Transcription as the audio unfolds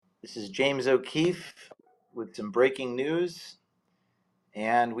This is James O'Keefe with some breaking news,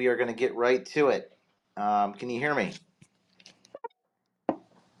 and we are going to get right to it. Can you hear me?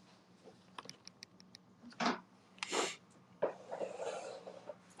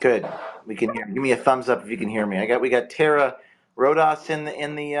 Good. We can hear. Give me a thumbs up if you can hear me. We got Tara Rodas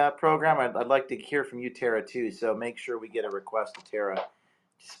in the program. I'd like to hear from you, Tara, too. So make sure we get a request to Tara to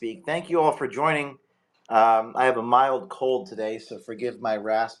speak. Thank you all for joining. I have a mild cold today, so forgive my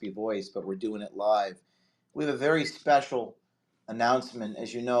raspy voice, but we're doing it live. We have a very special announcement.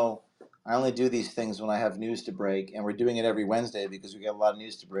 As you know, I only do these things when I have news to break, and we're doing it every Wednesday because we got a lot of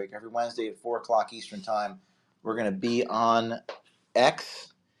news to break. Every Wednesday at 4 o'clock Eastern Time, we're going to be on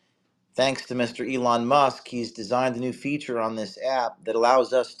X. Thanks to Mr. Elon Musk, he's designed a new feature on this app that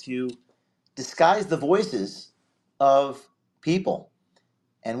allows us to disguise the voices of people.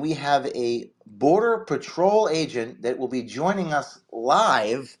 And we have a Border Patrol agent that will be joining us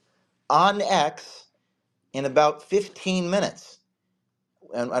live on X in about 15 minutes.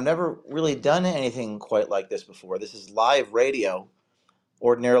 And I've never really done anything quite like this before. This is live radio.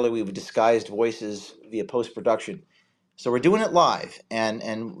 Ordinarily, we've disguised voices via post-production. So we're doing it live, and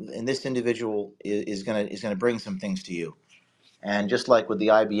this individual is gonna bring some things to you. And just like with the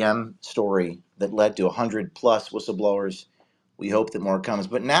IBM story that led to 100 plus whistleblowers, we hope that more comes.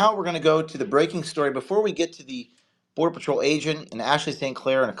 But now we're going to go to the breaking story. Before we get to the Border Patrol agent and Ashley St.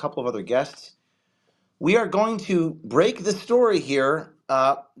 Clair and a couple of other guests, we are going to break the story here.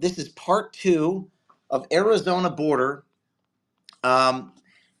 This is part 2 of Arizona border. And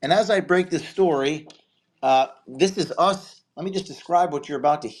as I break this story, this is us. Let me just describe what you're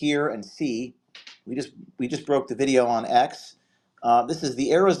about to hear and see. We just broke the video on X. This is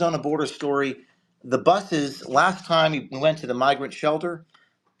the Arizona border story. The buses, last time we went to the migrant shelter.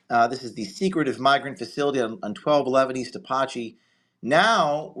 This is the secretive migrant facility on 1211 East Apache.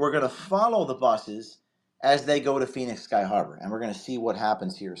 Now we're going to follow the buses as they go to Phoenix Sky Harbor, and we're going to see what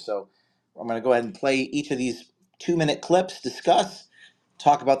happens here. So I'm going to go ahead and play each of these 2-minute clips, discuss,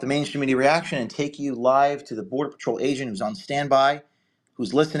 talk about the mainstream media reaction, and take you live to the Border Patrol agent who's on standby,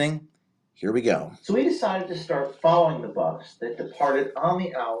 who's listening. Here we go. So we decided to start following the bus that departed on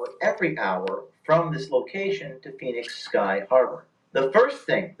the hour, every hour, from this location to Phoenix Sky Harbor. The first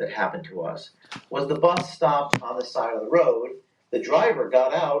thing that happened to us was the bus stopped on the side of the road. The driver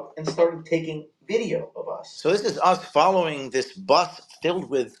got out and started taking video of us. So this is us following this bus filled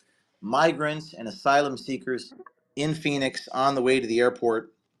with migrants and asylum seekers in Phoenix on the way to the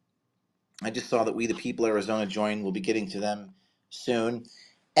airport. I just saw that We the People Arizona joined. We'll be getting to them soon.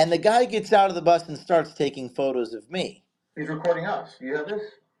 And the guy gets out of the bus and starts taking photos of me. He's recording us. You have this?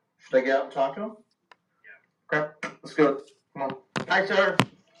 Should I get out and talk to him? Yeah. Okay, let's go. Come on. Hi, sir.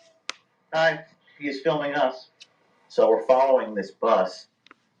 Hi. He's filming us. So we're following this bus.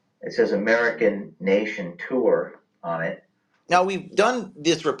 It says American Nation Tour on it. Now, we've done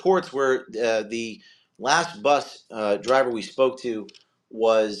these reports where the last bus driver we spoke to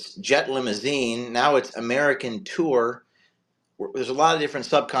was Jet Limousine. Now it's American Tour. There's a lot of different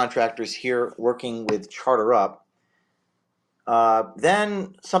subcontractors here working with Charter Up.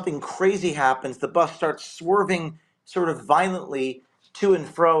 Then something crazy happens. The bus starts swerving sort of violently to and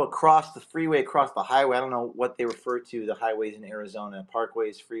fro across the freeway, across the highway. I don't know what they refer to, the highways in Arizona,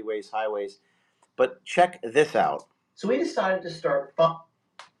 parkways, freeways, highways. But check this out. So we decided to start.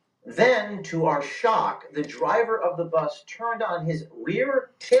 Then, to our shock, the driver of the bus turned on his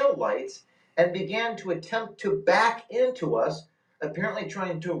rear tail lights and began to attempt to back into us, apparently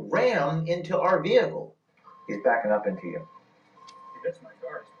trying to ram into our vehicle. He's backing up into you.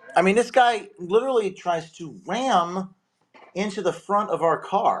 I mean, this guy literally tries to ram into the front of our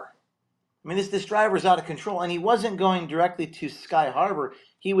car. I mean, this driver's out of control, and he wasn't going directly to Sky Harbor.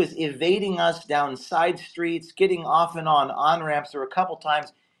 He was evading us down side streets, getting off and on ramps. There were a couple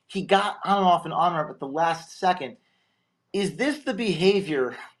times he got on and off an on-ramp at the last second. Is this the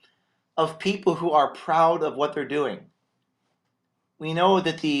behavior of people who are proud of what they're doing? We know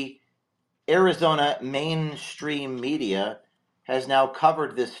that the Arizona mainstream media has now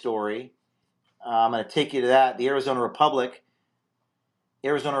covered this story. I'm going to take you to that. The Arizona Republic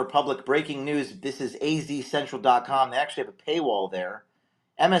breaking news. This is azcentral.com. They actually have a paywall there.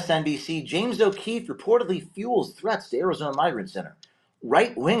 MSNBC, James O'Keefe reportedly fuels threats to Arizona Migrant Center.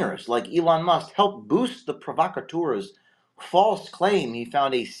 Right-wingers like Elon Musk help boost the provocateur's false claim he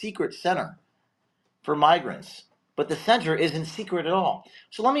found a secret center for migrants. But the center isn't secret at all.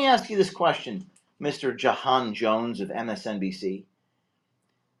 So let me ask you this question, Mr. Jahan Jones of MSNBC.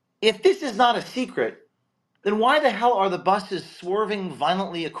 If this is not a secret, then why the hell are the buses swerving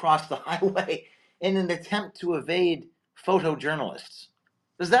violently across the highway in an attempt to evade photojournalists?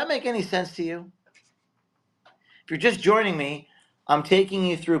 Does that make any sense to you? If you're just joining me, I'm taking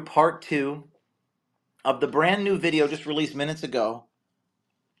you through part 2 of the brand new video just released minutes ago,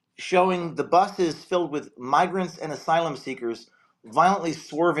 showing the buses filled with migrants and asylum seekers violently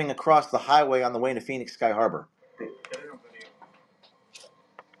swerving across the highway on the way to Phoenix Sky Harbor.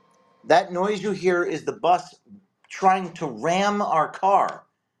 That noise you hear is the bus trying to ram our car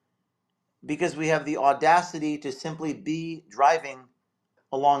because we have the audacity to simply be driving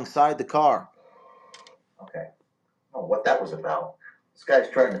alongside the car. Okay. Oh, what that was about. This guy's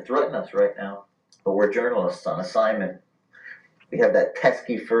trying to threaten us right now, but we're journalists on assignment. We have that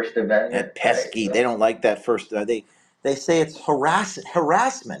pesky First Amendment. That pesky. Right? They don't like that first. They say it's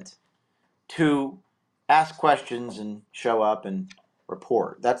harassment to ask questions and show up and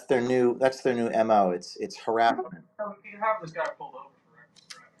report. That's their new MO. It's harassment. You have this guy pulled over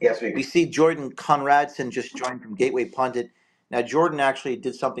for Yes, we see Jordan Conradson just joined from Gateway Pundit. Now Jordan actually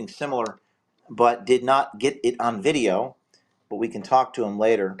did something similar, but did not get it on video. But we can talk to him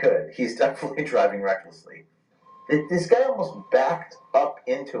later. Good. He's definitely driving recklessly. This guy almost backed up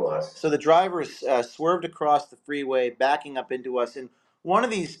into us. So the driver swerved across the freeway, backing up into us. And one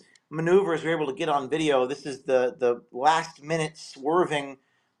of these maneuvers we were able to get on video. This is the last minute swerving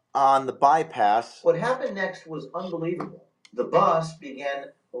on the bypass. What happened next was unbelievable. The bus began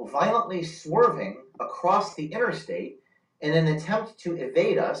violently swerving across the interstate in an attempt to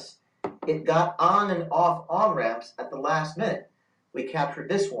evade us. It got on and off on-ramps at the last minute. We captured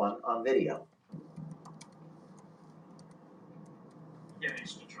this one on video.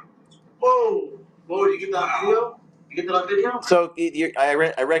 Whoa! Whoa, did you get that on video? You get that on video? So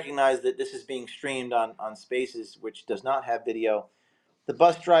I recognize that this is being streamed on Spaces, which does not have video. The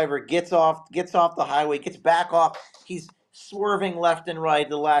bus driver gets off the highway, gets back off. He's swerving left and right at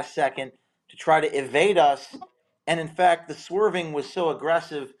the last second to try to evade us. And in fact, the swerving was so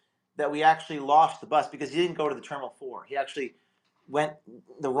aggressive that we actually lost the bus because he didn't go to the Terminal 4. He actually went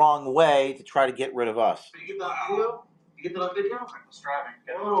the wrong way to try to get rid of us. Did you get that on video? You get that on video? reckless driving.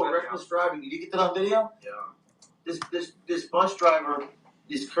 Oh, reckless driving. Did you get that on video? Yeah. This bus driver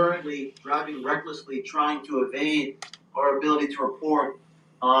is currently driving recklessly, trying to evade our ability to report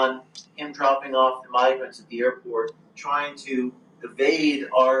on him dropping off the migrants at the airport, trying to evade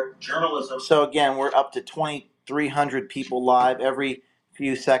our journalism. So again, we're up to 2,300 people live. Every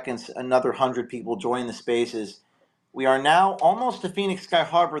few seconds, another 100 people join the Spaces. We are now almost to Phoenix Sky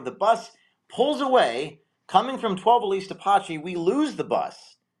Harbor. The bus pulls away. Coming from 12 East Apache, we lose the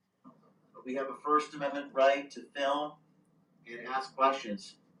bus. We have a First Amendment right to film and ask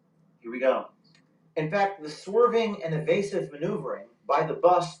questions. Here we go. In fact, the swerving and evasive maneuvering by the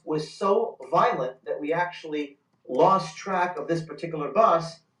bus was so violent that we actually lost track of this particular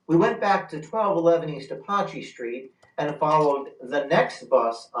bus. We went back to 1211 East Apache Street and followed the next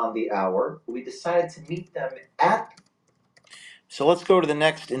bus on the hour. We decided to meet them at... So let's go to the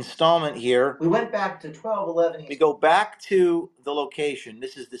next installment here. We went back to 1211. We go back to the location.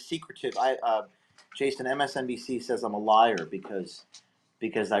 This is the secretive. Jason, MSNBC says I'm a liar because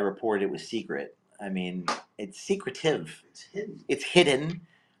I reported it was secret. I mean, it's secretive. It's hidden. It's hidden.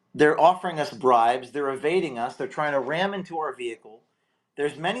 They're offering us bribes. They're evading us. They're trying to ram into our vehicle.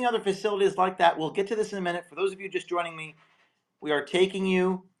 There's many other facilities like that. We'll get to this in a minute. For those of you just joining me, we are taking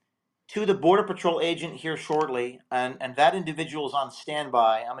you to the Border Patrol agent here shortly, and that individual is on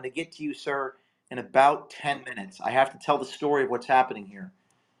standby. I'm going to get to you, sir, in about 10 minutes. I have to tell the story of what's happening here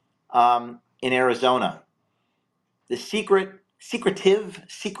in Arizona. The secretive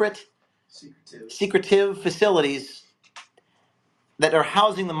facilities that are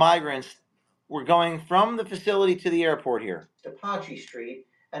housing the migrants. We're going from the facility to the airport here. Apache Street,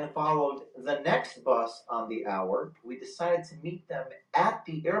 and followed the next bus on the hour. We decided to meet them at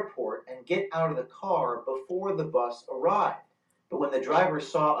the airport and get out of the car before the bus arrived. But when the driver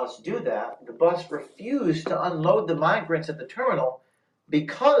saw us do that, the bus refused to unload the migrants at the terminal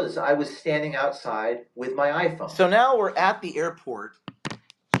because I was standing outside with my iPhone. So now we're at the airport.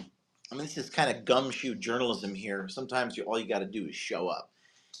 I mean, this is kind of gumshoe journalism here. Sometimes all you got to do is show up.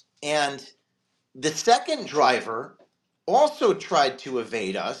 And the second driver also tried to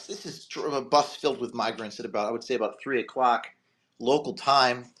evade us. This is a bus filled with migrants at about 3 o'clock local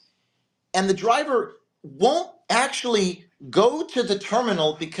time. And the driver won't actually go to the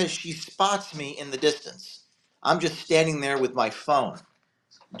terminal because she spots me in the distance. I'm just standing there with my phone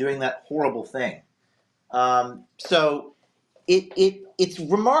doing that horrible thing. So it's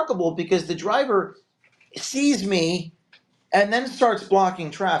remarkable because the driver sees me and then starts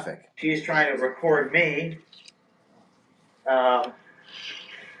blocking traffic. She's trying to record me.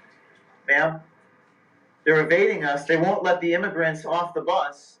 Ma'am, They're evading us. They won't let the immigrants off the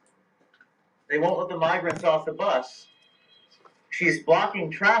bus. They won't let the migrants off the bus. She's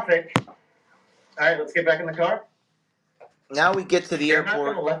blocking traffic. All right, let's get back in the car. Now we get to the airport. They're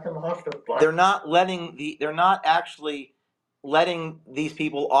not going to let them off the bus. They're not actually letting these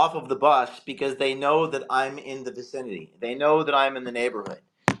people off of the bus because they know that I'm in the vicinity. They know that I'm in the neighborhood.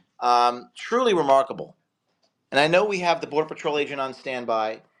 Truly remarkable. And I know we have the Border Patrol agent on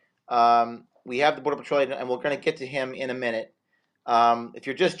standby. We have the Border Patrol agent, and we're going to get to him in a minute. If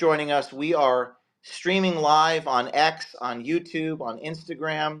you're just joining us, we are streaming live on X, on YouTube, on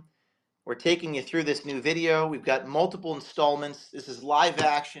Instagram. We're taking you through this new video. We've got multiple installments. This is live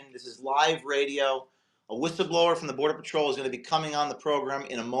action. This is live radio. A whistleblower from the Border Patrol is going to be coming on the program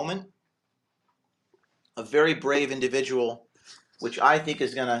in a moment. A very brave individual, which I think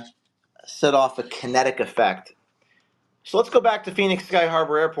is going to set off a kinetic effect. So let's go back to Phoenix Sky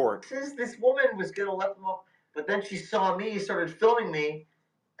Harbor Airport. This woman was going to let them off, but then she saw me, started filming me,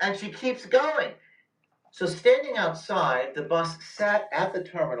 and she keeps going. So standing outside, the bus sat at the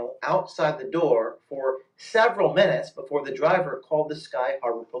terminal outside the door for several minutes before the driver called the Sky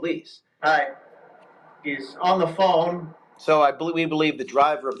Harbor police. He's on the phone. So we believe the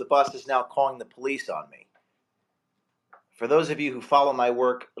driver of the bus is now calling the police on me. For those of you who follow my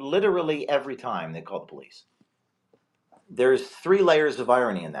work, literally every time they call the police. There's 3 layers of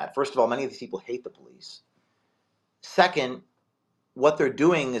irony in that. First of all, many of these people hate the police. Second, what they're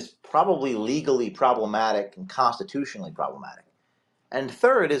doing is probably legally problematic and constitutionally problematic. And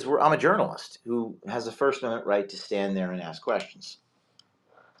third is I'm a journalist who has a First Amendment right to stand there and ask questions.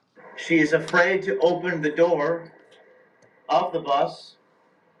 She is afraid to open the door of the bus,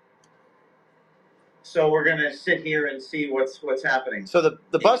 so we're going to sit here and see what's happening. So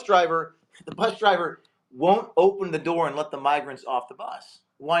the bus driver won't open the door and let the migrants off the bus.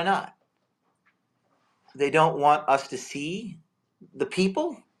 Why not? They don't want us to see the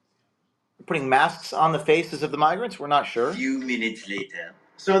people? Putting masks on the faces of the migrants? We're not sure. A few minutes later.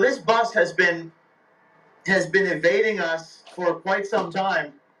 So this bus has been evading us for quite some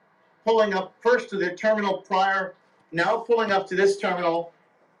time, pulling up first to the terminal prior, now pulling up to this terminal.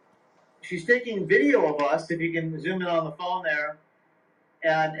 She's taking video of us, if you can zoom in on the phone there,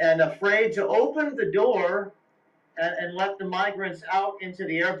 and afraid to open the door and let the migrants out into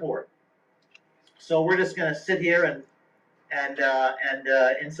the airport. So we're just going to sit here and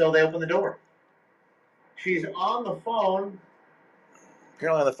so they open the door. She's on the phone.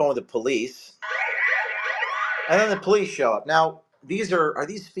 Apparently on the phone with the police. And then the police show up. Now, are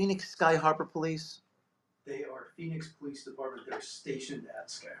these Phoenix Sky Harbor police? They are Phoenix Police Department. They're stationed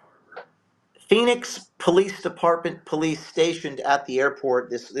at Sky Harbor. Phoenix Police Department police stationed at the airport.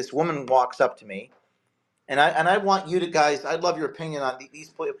 This woman walks up to me. And I want you to guys, I'd love your opinion on these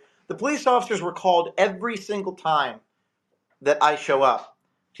police. The police officers were called every single time that I show up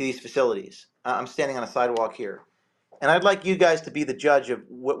to these facilities. I'm standing on a sidewalk here. And I'd like you guys to be the judge of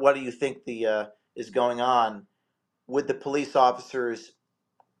what do you think is going on with the police officers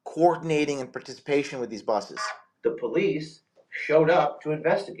coordinating and participation with these buses. The police showed up to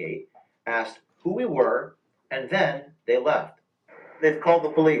investigate, asked who we were, and then they left. They've called the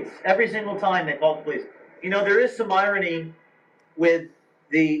police. Every single time they called the police. You know, there is some irony with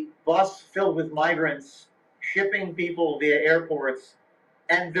the bus filled with migrants shipping people via airports,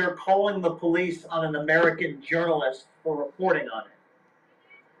 and they're calling the police on an American journalist for reporting on it.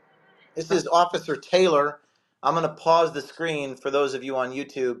 This is Officer Taylor. I'm going to pause the screen for those of you on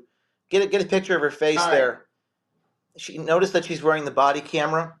YouTube. Get a picture of her face there. She notice that she's wearing the body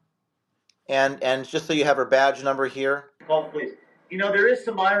camera, and just so you have her badge number here. Call the police. You know, there is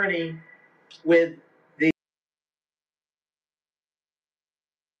some irony with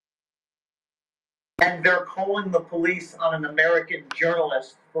and they're calling the police on an American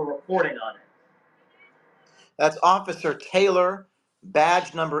journalist for reporting on it. That's Officer Taylor,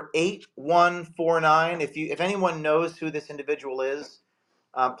 badge number 8149. If anyone knows who this individual is,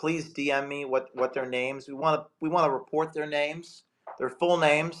 please DM me what their names. We want to report their names, their full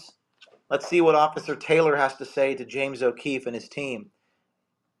names. Let's see what Officer Taylor has to say to James O'Keefe and his team.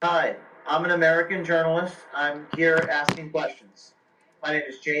 Hi, I'm an American journalist. I'm here asking questions. My name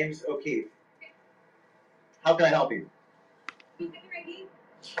is James O'Keefe. How can I help you?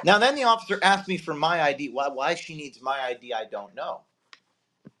 Now then the officer asked me for my ID. Why she needs my ID, I don't know.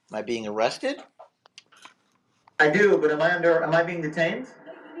 Am I being arrested? I do, but am I being detained?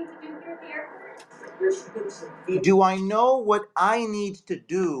 Do I know what I need to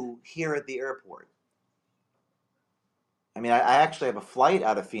do here at the airport? I mean, I actually have a flight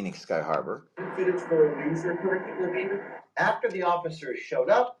out of Phoenix Sky Harbor. After the officers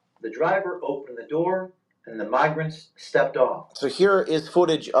showed up, the driver opened the door and the migrants stepped off. So here is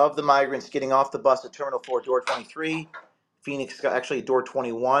footage of the migrants getting off the bus at Terminal 4, door 23. Phoenix, actually door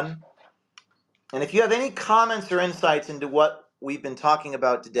 21. And if you have any comments or insights into what we've been talking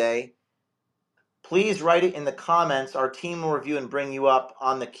about today, please write it in the comments. Our team will review and bring you up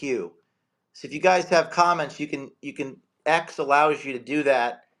on the queue. So if you guys have comments, you can X allows you to do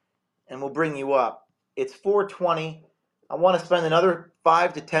that, and we'll bring you up. It's 4:20. I want to spend another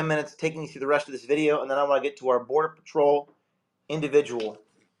 5 to 10 minutes taking you through the rest of this video, and then I want to get to our Border Patrol individual.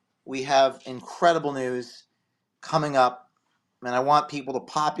 We have incredible news coming up, and I want people to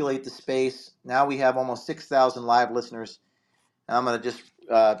populate the space. Now we have almost 6,000 live listeners, and I'm going to just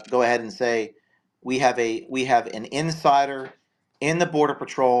go ahead and say we have an insider in the Border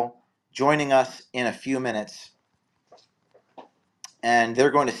Patrol joining us in a few minutes, and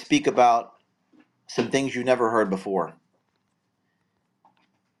they're going to speak about some things you never heard before.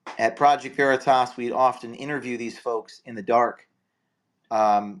 At Project Veritas, we often interview these folks in the dark,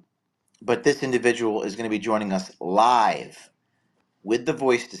 but this individual is going to be joining us live with the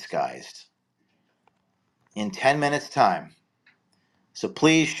voice disguised in 10 minutes time. So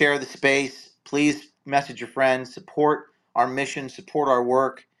please share the space. Please message your friends. Support our mission. Support our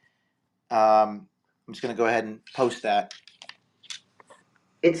work. I'm just going to go ahead and post that.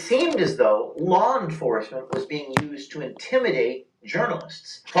 It seemed as though law enforcement was being used to intimidate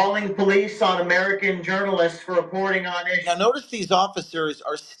journalists, calling police on American journalists for reporting on issues. Now notice these officers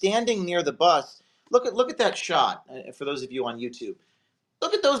are standing near the bus. Look at that shot. For those of you on YouTube,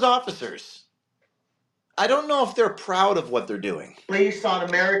 look at those officers. I don't know if they're proud of what they're doing. Police on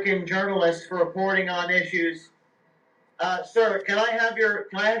American journalists for reporting on issues. Sir, can I have your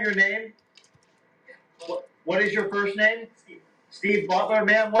name? What is your first name? Steve Butler,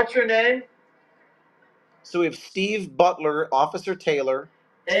 ma'am. What's your name? So we have Steve Butler, Officer Taylor.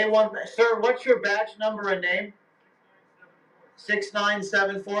 A1, sir. What's your badge number and name?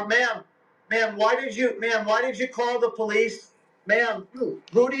 6974, ma'am. Why did you call the police, ma'am? Who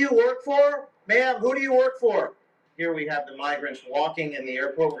do you work for, ma'am? Who do you work for? Here we have the migrants walking in the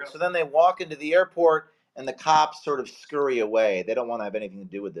airport. So then they walk into the airport, and the cops sort of scurry away. They don't want to have anything to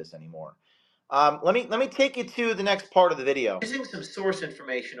do with this anymore. Let me take you to the next part of the video. Using some source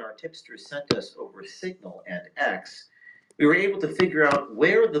information our tipsters sent us over Signal and X, we were able to figure out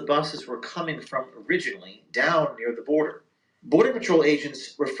where the buses were coming from originally, down near the border. Border Patrol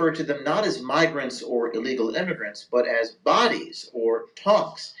agents refer to them not as migrants or illegal immigrants, but as bodies or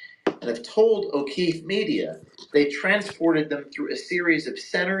tonks, and have told O'Keefe Media they transported them through a series of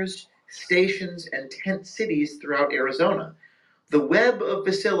centers, stations, and tent cities throughout Arizona. The web of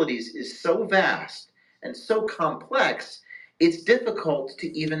facilities is so vast and so complex, it's difficult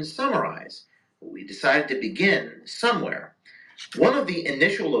to even summarize. We decided to begin somewhere. One of the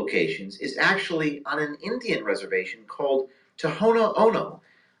initial locations is actually on an Indian reservation called Tohono Ono.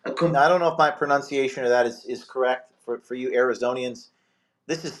 Now, I don't know if my pronunciation of that is correct for you Arizonians.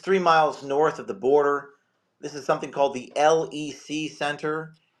 This is 3 miles north of the border. This is something called the LEC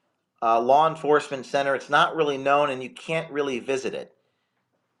Center, Law Enforcement Center. It's not really known, and you can't really visit it.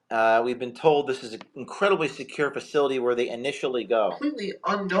 We've been told this is an incredibly secure facility where they initially go. Completely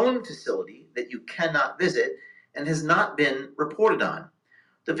unknown facility that you cannot visit and has not been reported on.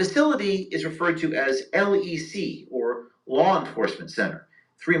 The facility is referred to as LEC, or Law Enforcement Center,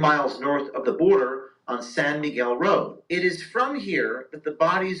 3 miles north of the border on San Miguel Road. It is from here that the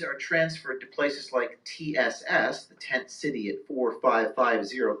bodies are transferred to places like TSS, the tent city at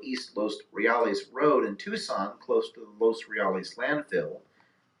 4550 East Los Reales Road in Tucson, close to the Los Reales landfill,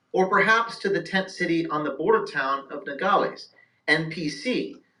 or perhaps to the tent city on the border town of Nogales,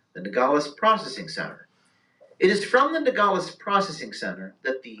 NPC, the Nogales Processing Center. It is from the Nogales Processing Center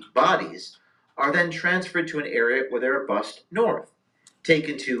that the bodies are then transferred to an area where they are bused north,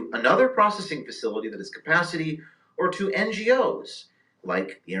 taken to another processing facility that has capacity, or to NGOs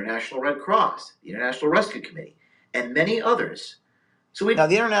like the International Red Cross, the International Rescue Committee, and many others. Now,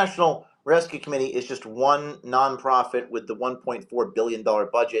 the International Rescue Committee is just one nonprofit with the $1.4 billion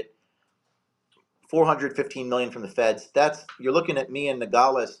budget, $415 million from the feds. You're looking at me and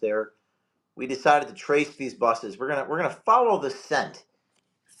Nogales there. We decided to trace these buses. We're gonna follow the scent,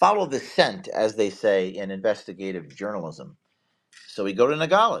 as they say in investigative journalism. So we go to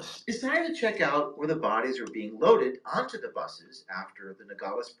Nogales. Decided to check out where the bodies are being loaded onto the buses after the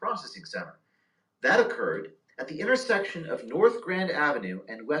Nogales Processing Center. That occurred at the intersection of North Grand Avenue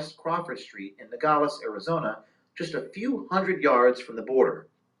and West Crawford Street in Nogales, Arizona, just a few hundred yards from the border.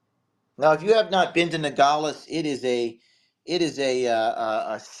 Now, if you have not been to Nogales, it is a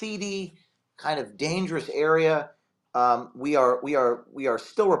seedy, kind of dangerous area. We are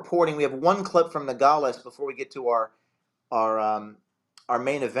still reporting. We have one clip from Nogales before we get to our our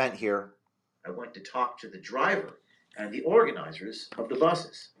main event here. I went to talk to the driver and the organizers of the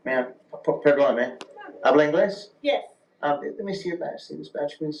buses. Ma'am, perdón, ma'am. ¿Habla inglés? Yes. Let me see your badge. See this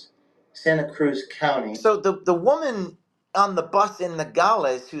badge, please. Santa Cruz County. So the woman on the bus in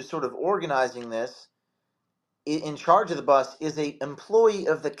Nogales who's sort of organizing this, in charge of the bus, is a employee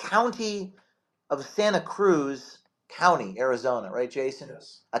of the county of Santa Cruz County, Arizona, right, Jason?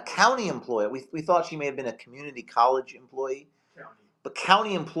 Yes. A county employee. We thought she may have been a community college employee, County. but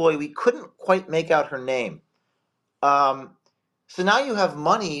county employee. We couldn't quite make out her name. So now you have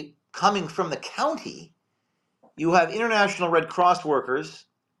money coming from the county. You have International Red Cross workers.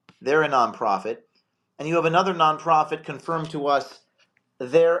 They're a nonprofit. And you have another nonprofit confirmed to us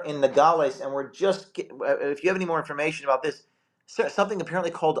there in Nogales. And we're just, if you have any more information about this, something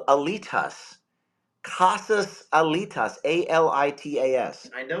apparently called Alitas. Casas Alitas, Alitas.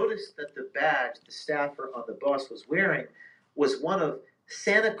 I noticed that the badge the staffer on the bus was wearing was one of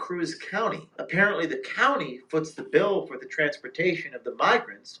Santa Cruz County. Apparently, the county foots the bill for the transportation of the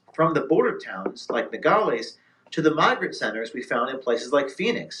migrants from the border towns like Nogales to the migrant centers we found in places like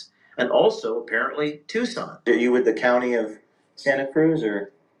Phoenix and also apparently Tucson. Are you with the county of Santa Cruz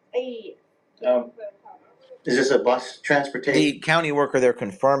or? Is this a bus transportation? The county worker, they're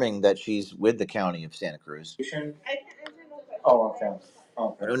confirming that she's with the county of Santa Cruz. Oh, okay.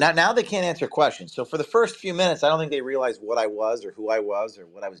 Okay. Now they can't answer questions. So for the first few minutes, I don't think they realized what I was or who I was or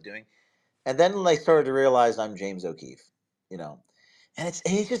what I was doing. And then they started to realize I'm James O'Keefe, you know. And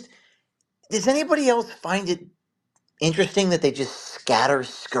it's just, does anybody else find it interesting that they just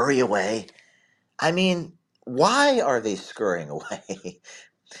scurry away? I mean, why are they scurrying away?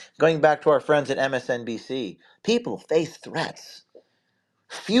 Going back to our friends at MSNBC, people face threats,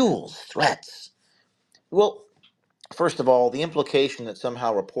 fuels threats. Well, first of all, the implication that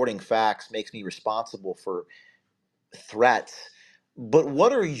somehow reporting facts makes me responsible for threats. But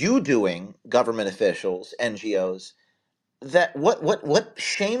what are you doing, government officials, NGOs? That what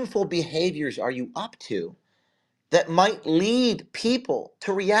shameful behaviors are you up to that might lead people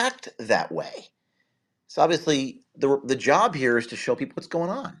to react that way? So obviously the job here is to show people what's going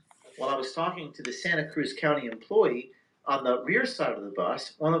on. While I was talking to the Santa Cruz County employee on the rear side of the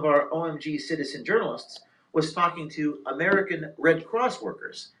bus, one of our OMG citizen journalists was talking to American Red Cross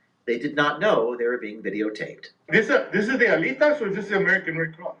workers. They did not know they were being videotaped. This is the Alitas or is this the American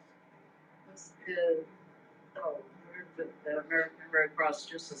Red Cross? The American Red Cross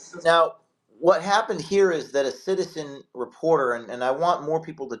just assisted. Now, what happened here is that a citizen reporter, and I want more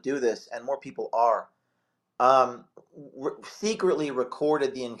people to do this, and more people are, secretly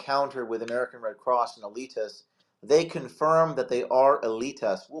recorded the encounter with American Red Cross and Elitas. They confirmed that they are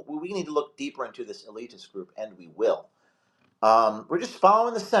Elitas. We need to look deeper into this Elitas group, and we will. We're just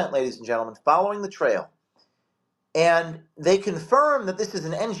following the scent, ladies and gentlemen, following the trail. And they confirm that this is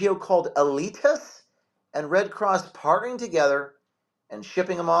an NGO called Elitas and Red Cross partnering together and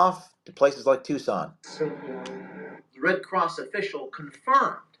shipping them off to places like Tucson. The Red Cross official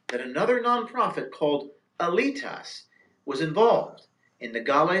confirmed that another nonprofit called Alitas was involved in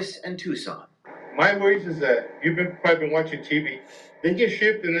Nogales and Tucson. My worries is that you've probably been watching TV. They get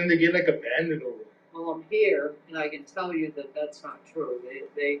shipped and then they get like abandoned over. Well, I'm here and I can tell you that that's not true.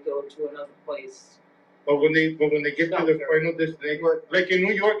 They go to another place. But when they get to the final destination, like in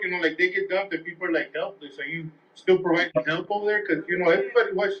New York, like they get dumped and people are like helpless. Are you still providing help over there? Because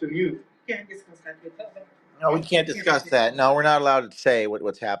everybody watches the news. Can't discuss that with them. No, we can't discuss that. No, we're not allowed to say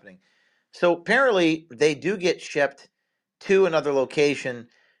what's happening. So apparently, they do get shipped to another location,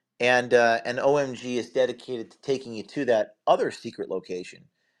 and OMG is dedicated to taking you to that other secret location.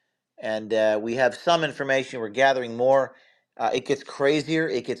 And we have some information. We're gathering more. It gets crazier.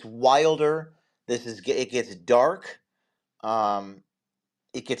 It gets wilder. It gets dark.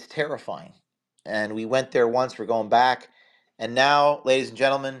 It gets terrifying. And we went there once. We're going back, and now, ladies and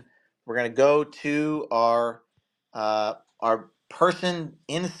gentlemen, we're going to go to our person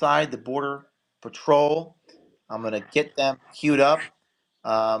inside the border patrol. I'm going to get them queued up.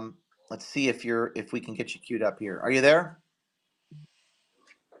 Let's see if we can get you queued up here. Are you there?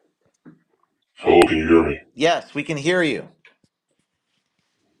 Hello, can you hear me? Yes, we can hear you.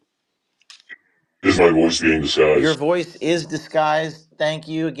 Is my voice being disguised? Your voice is disguised. Thank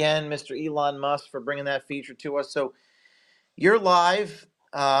you again, Mr. Elon Musk, for bringing that feature to us. So you're live,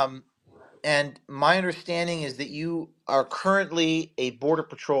 and my understanding is that you are currently a Border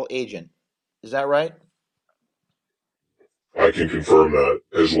Patrol agent. Is that right? I can confirm that,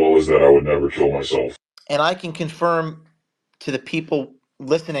 as well as that I would never kill myself. And I can confirm to the people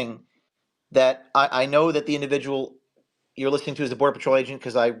listening that I know that the individual you're listening to is a Border Patrol agent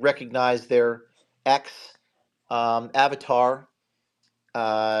because I recognize their X avatar,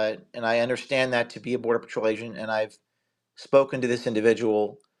 and I understand that to be a Border Patrol agent, and I've spoken to this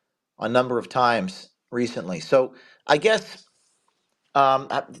individual a number of times recently. So I guess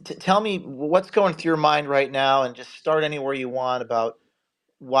tell me what's going through your mind right now, and just start anywhere you want about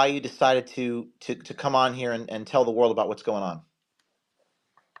why you decided to come on here and tell the world about what's going on.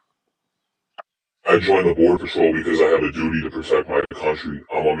 I joined the Border Patrol because I have a duty to protect my country.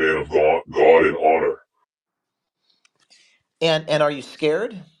 I'm a man of God and honor. And are you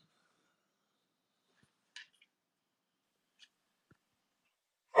scared?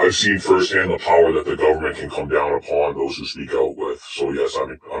 I've seen firsthand the power that the government can come down upon those who speak out with. So yes,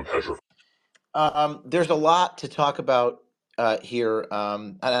 I'm petrified. There's a lot to talk about here,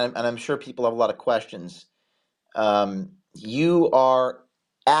 and I'm sure people have a lot of questions. You are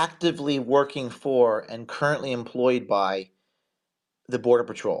actively working for and currently employed by the Border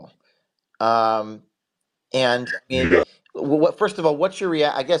Patrol. And I mean, Yeah, first of all, what's your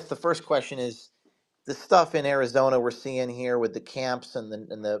I guess the first question is the stuff in Arizona we're seeing here with the camps and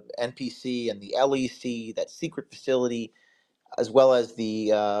the NPC and the LEC, that secret facility, as well as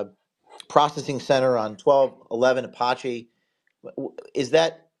the processing center on 1211 Apache. Is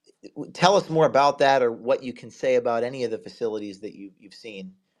that, tell us more about that, or what you can say about any of the facilities that you've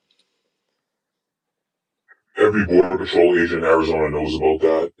seen. every Border Patrol agent in Arizona knows about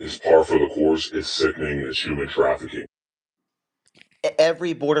that. It's par for the course. It's sickening. It's human trafficking.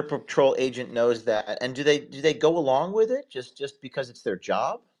 Every Border Patrol agent knows that, and do they go along with it just because it's their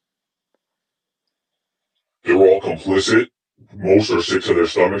job? They're all complicit. Most are sick to their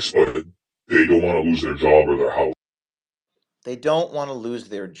stomachs, but they don't want to lose their job or their house. They don't want to lose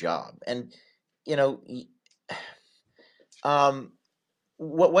their job, and you know, um,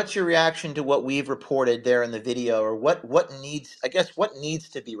 what's your reaction to what we've reported there in the video, or what needs? I guess what needs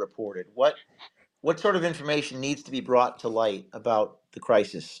to be reported? What sort of information needs to be brought to light about the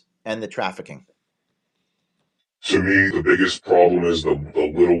crisis and the trafficking? To me, the biggest problem is the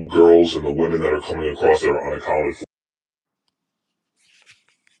little girls and the women that are coming across that are unaccounted for.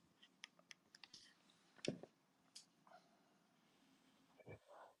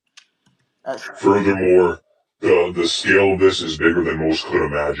 Uh, Furthermore, the scale of this is bigger than most could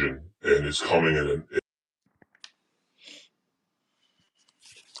imagine, and it's coming in.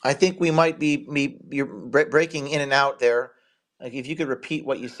 I think we might be you're breaking in and out there. Like if you could repeat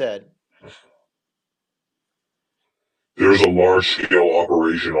what you said. There's a large scale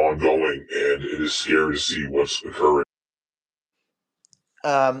operation ongoing, and it is scary to see what's occurring.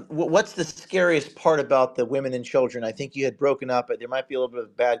 What's the scariest part about the women and children? I think you had broken up, but there might be a little bit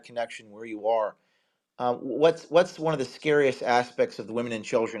of bad connection where you are. What's one of the scariest aspects of the women and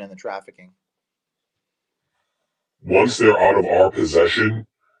children and the trafficking? Once they're out of our possession,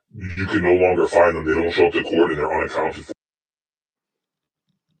 you can no longer find them. They don't show up to court, and they're unaccounted for.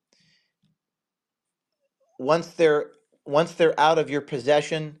 Once they're once they're out of your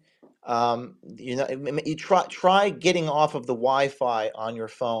possession, you try getting off of the Wi-Fi on your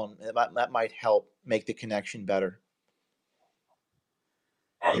phone. That might help make the connection better.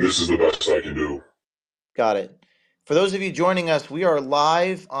 This is the best I can do. Got it. For those of you joining us, we are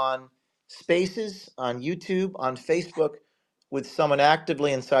live on Spaces, on YouTube, on Facebook, with someone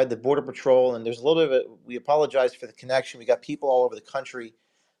actively inside the Border Patrol. And there's a little bit of it. We apologize for the connection. We got people all over the country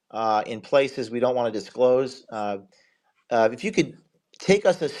in places we don't want to disclose. If you could take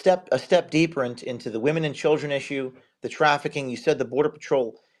us a step deeper into the women and children issue, the trafficking. You said the Border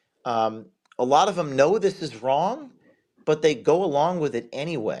Patrol. Um, a lot of them know this is wrong, but they go along with it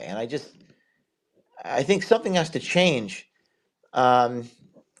anyway. And I think something has to change. Um,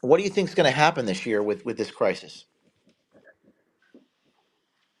 what do you think is going to happen this year with this crisis?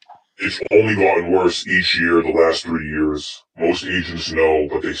 It's only gotten worse each year the last 3 years. Most agents know,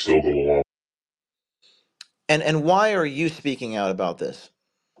 but they still go along. And why are you speaking out about this?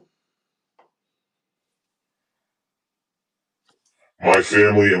 My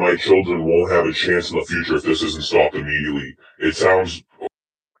family and my children won't have a chance in the future if this isn't stopped immediately. It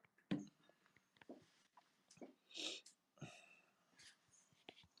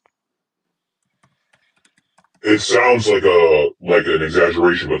sounds like an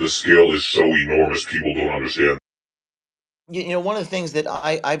exaggeration, but the scale is so enormous people don't understand. One of the things that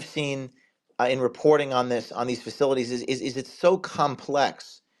I've seen in reporting on these facilities is it's so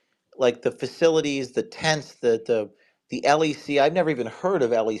complex. Like the facilities, the tents, the LEC. I've never even heard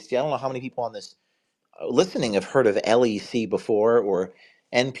of LEC. I don't know how many people on this listening have heard of LEC before, or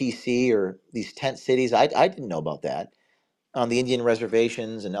NPC, or these tent cities. I didn't know about that on the Indian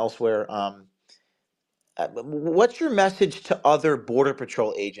reservations and elsewhere. What's your message to other Border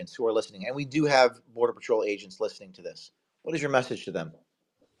Patrol agents who are listening? And we do have Border Patrol agents listening to this. What is your message to them?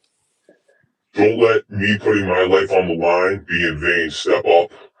 Don't let me putting my life on the line be in vain. Step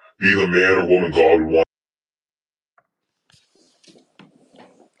up. Be the man or woman God would want.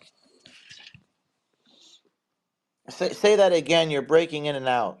 Say that again. You're breaking in and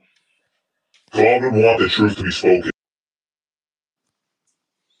out. God would want the truth to be spoken.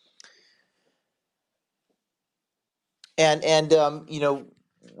 And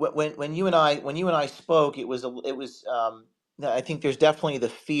when you and I spoke, I think there's definitely the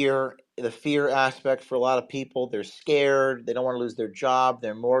fear aspect for a lot of people. They're scared. They don't want to lose their job,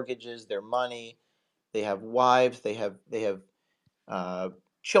 their mortgages, their money. They have wives. They have uh,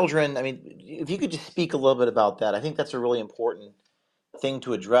 children. I mean, if you could just speak a little bit about that, I think that's a really important thing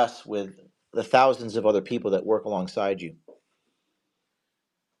to address with the thousands of other people that work alongside you.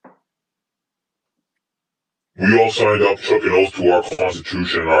 We all signed up, took an oath to our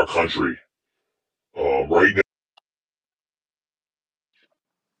Constitution and our country. Right now,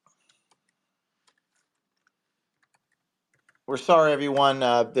 We're sorry, everyone.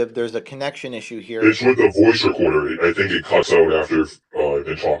 There's a connection issue here. it's with the voice recorder. I think it cuts out after I've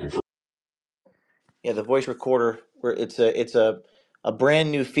been talking for. Yeah, the voice recorder. It's a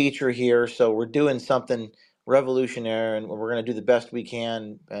brand new feature here, so we're doing something revolutionary, and we're going to do the best we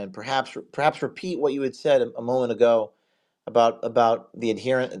can, and perhaps repeat what you had said a moment ago about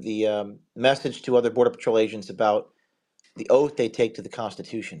the message to other Border Patrol agents about the oath they take to the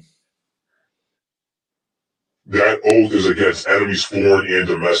Constitution. That oath is against enemies foreign and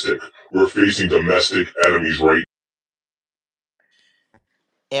domestic. We're facing domestic enemies right.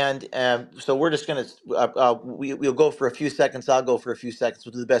 And so we're just going to we'll go for a few seconds. I'll go for a few seconds.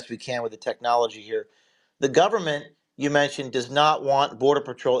 We'll do the best we can with the technology here. The government, you mentioned, does not want Border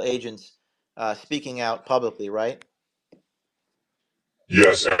Patrol agents speaking out publicly, right?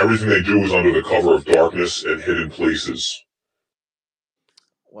 Yes, everything they do is under the cover of darkness and hidden places.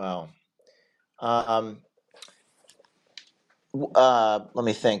 Wow. Um, Let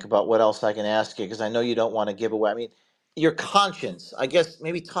me think about what else I can ask you, because I know you don't want to give away. I mean, your conscience. I guess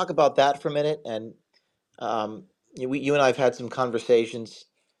maybe talk about that for a minute. And you and I have had some conversations,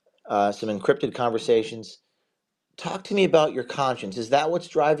 some encrypted conversations. Talk to me about your conscience. Is that what's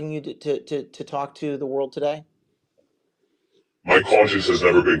driving you to talk to the world today? My conscience has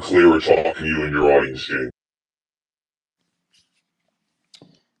never been clearer talking to you and your audience, James.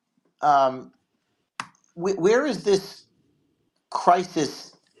 Um, where is this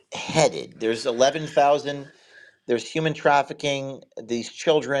crisis headed? There's 11,000. There's human trafficking. These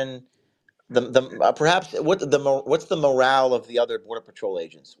children. Perhaps what's the morale of the other Border Patrol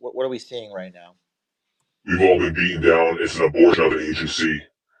agents? What are we seeing right now? We've all been beaten down. It's an abortion of an agency,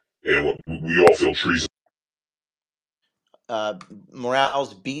 and we all feel treason. Uh,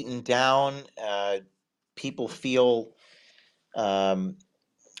 Morale's beaten down. People feel.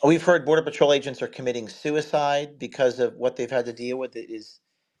 We've heard Border Patrol agents are committing suicide because of what they've had to deal with.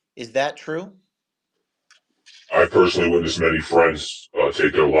 Is that true? I personally witnessed many friends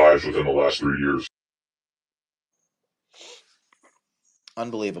take their lives within the last 3 years.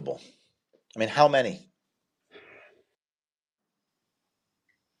 Unbelievable. I mean, how many?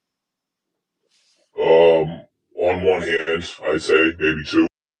 On one hand, I'd say maybe two.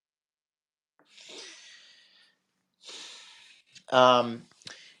 Um,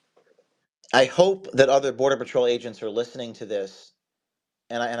 I hope that other Border Patrol agents are listening to this,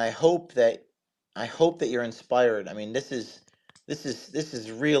 and I hope that you're inspired. I mean, this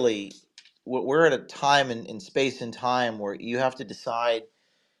is really we're at a time in space and time where you have to decide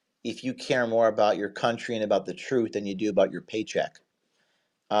if you care more about your country and about the truth than you do about your paycheck.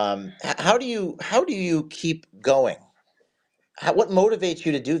 How do you keep going? What motivates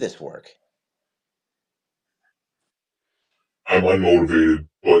you to do this work? I'm unmotivated,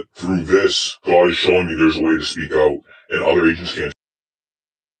 but through this, God is showing me there's a way to speak out, and other agents can't.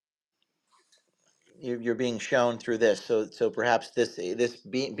 You're being shown through this, so perhaps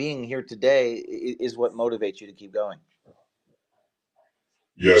being here today is what motivates you to keep going.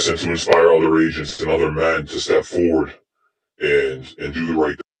 Yes, and to inspire other agents and other men to step forward and do the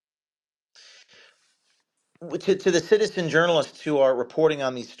right To the citizen journalists who are reporting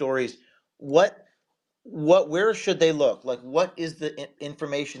on these stories, what where should they look? Like, what is the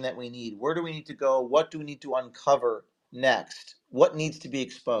information that we need? Where do we need to go? What do we need to uncover next? What needs to be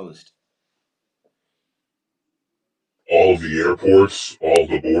exposed? all of the airports, all of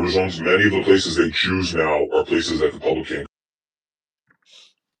the border zones. Many of the places they choose now are places that the public can't.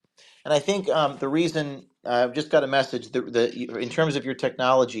 And I think the reason I've just got a message in terms of your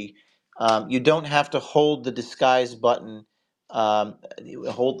technology, You don't have to hold the disguise button.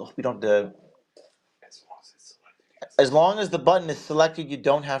 Hold. We don't. As long as the button is selected, you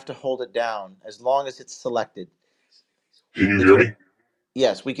don't have to hold it down. As long as it's selected. Can you The hear twi- me?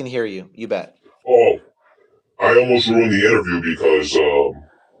 yes, we can hear you. You bet. Oh, I almost ruined the interview because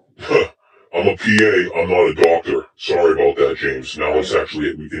I'm a PA. I'm not a doctor. Sorry about that, James. Now Oh, it's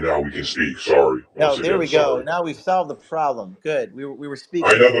actually now we can speak. Sorry, no, once there again, we go. sorry. Now we've solved the problem. Good. We were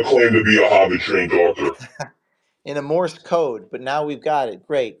I speaking never claimed to be a Harvard trained doctor. in a Morse code, but now we've got it.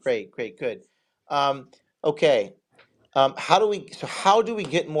 Great, great, great, good. Um, okay. How do we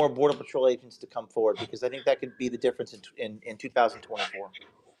get more Border Patrol agents to come forward? Because I think that could be the difference in 2024.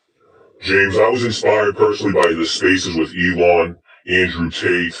 James, I was inspired personally by the spaces with Elon, Andrew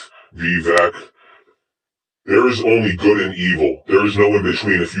Tate, Vivek. There is only good and evil. There is no in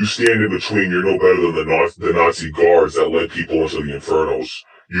between. If you stand in between, you're no better than the Nazi guards that led people into the infernos.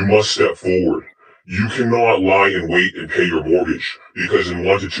 You must step forward. You cannot lie in wait and pay your mortgage because in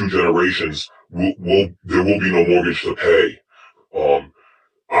 1 to 2 generations, there will be no mortgage to pay. Um,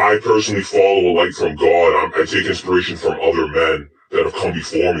 I personally follow a light from God. I take inspiration from other men that have come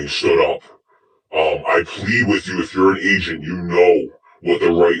before me and stood up. I plead with you, if you're an agent, you know what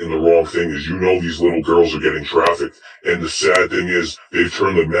the right and the wrong thing is. You know these little girls are getting trafficked. And the sad thing is, they've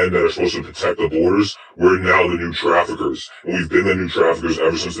turned the men that are supposed to protect the borders, we're now the new traffickers. And we've been the new traffickers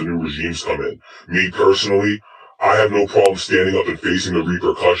ever since the new regimes come in. Me personally, I have no problem standing up and facing the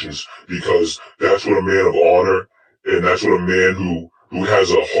repercussions because that's what a man of honor and that's what a man who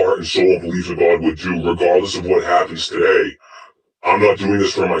has a heart and soul and believes in God would do, regardless of what happens today. I'm not doing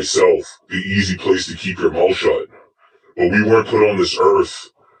this for myself, the easy place to keep your mouth shut. But we weren't put on this earth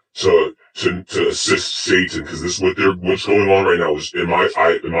to assist Satan, because this what's going on right now is in my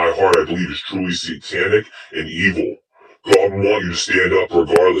heart I believe is truly satanic and evil. God will want you to stand up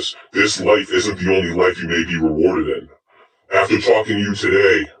regardless. This life isn't the only life you may be rewarded in. After talking to you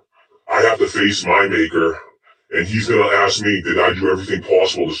today, I have to face my maker, and he's gonna ask me, did I do everything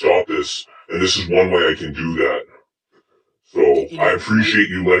possible to stop this? And this is one way I can do that. So You I know, appreciate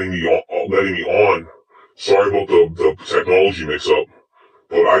you letting me on. Sorry about the technology mix-up,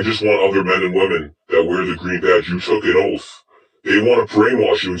 but I just want other men and women that wear the green badge. You took an oath. They want to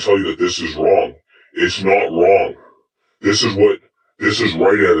brainwash you and tell you that this is wrong. It's not wrong. This is this is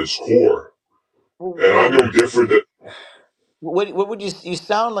right at its core. And I'm well, no different than, what would you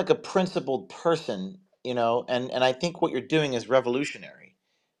sound like a principled person, and I think what you're doing is revolutionary.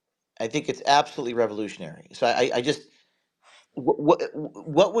 I think it's absolutely revolutionary. So I just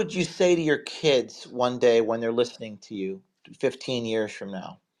what would you say to your kids one day when they're listening to you 15 years from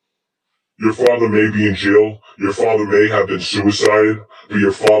now? your father may be in jail, your father may have been suicided, but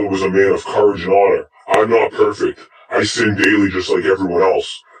your father was a man of courage and honor. I'm not perfect. I sin daily just like everyone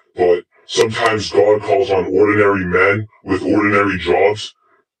else. But sometimes God calls on ordinary men with ordinary jobs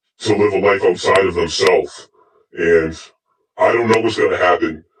to live a life outside of themselves. And I don't know what's going to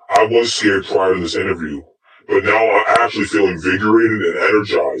happen. I was scared prior to this interview, but now I actually feel invigorated and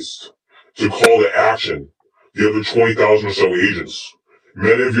energized to call to action the other 20,000 or so agents.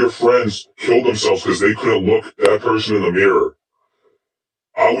 Many of your friends killed themselves because they couldn't look that person in the mirror.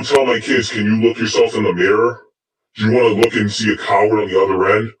 I would tell my kids, can you look yourself in the mirror? Do you want to look and see a coward on the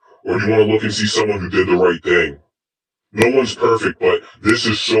other end? Or do you want to look and see someone who did the right thing? No one's perfect, but this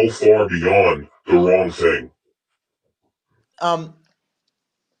is so far beyond the wrong thing. Um,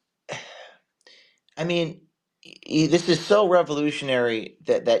 I mean, this is so revolutionary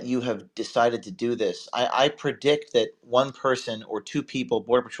that you have decided to do this. I predict that one person or two people,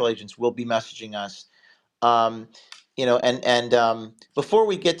 Border Patrol agents, will be messaging us. Um, before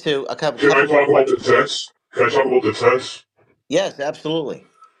we get to Can I couple more talk about the questions. tents? Can I talk about the tents? Yes, absolutely.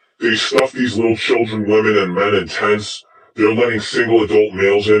 They stuff these little children, women, and men in tents. They're letting single adult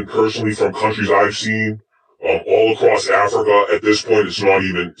males in, personally from countries I've seen, all across Africa. At this point, it's not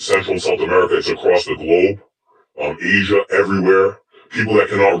even Central and South America, it's across the globe. Asia, everywhere. People that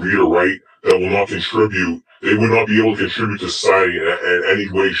cannot read or write, that will not contribute. They would not be able to contribute to society in any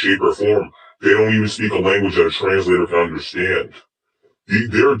way, shape, or form. They don't even speak a language that a translator can understand.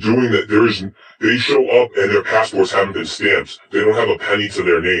 They're doing that. They show up and their passports haven't been stamped. They don't have a penny to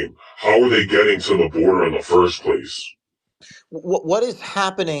their name. How are they getting to the border in the first place? What is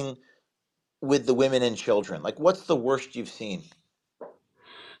happening with the women and children? Like, what's the worst you've seen?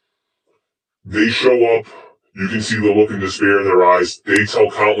 They show up. You can see the look of despair in their eyes. They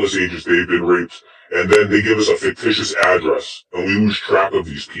tell countless agents they've been raped, and then they give us a fictitious address, and we lose track of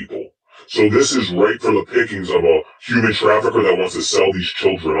these people. So this is right for the pickings of a human trafficker that wants to sell these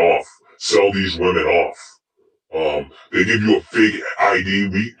children off, sell these women off. They give you a fake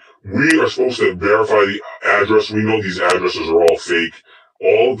ID. We are supposed to verify the address. We know these addresses are all fake.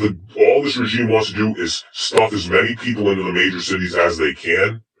 All this regime wants to do is stuff as many people into the major cities as they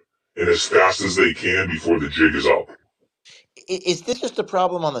can and as fast as they can before the jig is up. Is this just a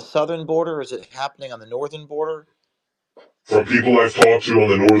problem on the southern border, or is it happening on the northern border? From people I've talked to on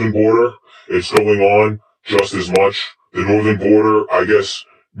the northern border, it's going on just as much. The northern border, I guess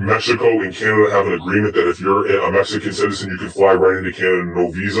Mexico and Canada have an agreement that if you're a Mexican citizen, you can fly right into Canada,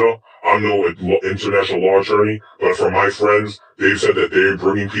 no visa. I'm no international law attorney, but from my friends, they've said that they're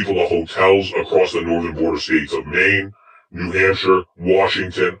bringing people to hotels across the northern border states of Maine, New Hampshire,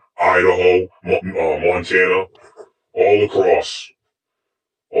 Washington, Idaho, Montana, all across,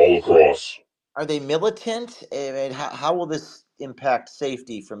 all across. Are they militant? I mean, how will this impact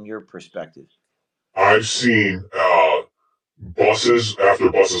safety from your perspective? I've seen buses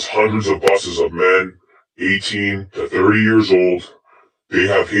after buses, hundreds of buses of men, 18 to 30 years old. They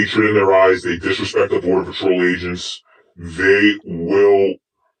have hatred in their eyes. They disrespect the Border Patrol agents. They will,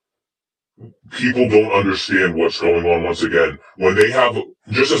 people don't understand what's going on once again. When they have,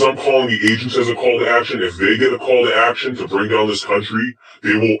 just as I'm calling the agents as a call to action, if they get a call to action to bring down this country,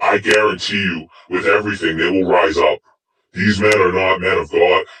 they will, I guarantee you, with everything, they will rise up. These men are not men of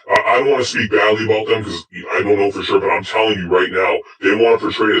God. I don't want to speak badly about them because I don't know for sure, but I'm telling you right now, they want to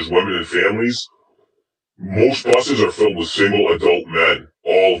portray it as women and families. Most buses are filled with single adult men,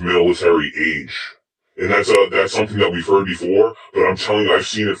 all of military age. And that's something that we've heard before, but I'm telling you, I've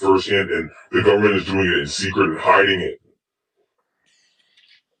seen it firsthand, and the government is doing it in secret and hiding it.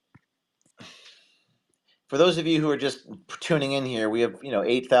 For those of you who are just tuning in here, we have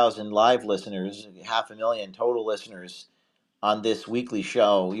 8,000 live listeners, 500,000 total listeners on this weekly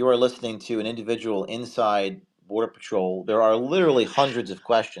show. You are listening to an individual inside Border Patrol. There are literally hundreds of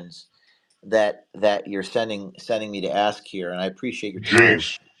questions that you're sending me to ask here, and I appreciate your time.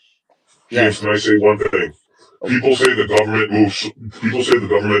 James, James, Yes. can I say one thing? People say the government moves. People say the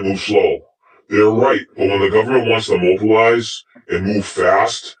government moves slow. They're right, but when the government wants to mobilize and move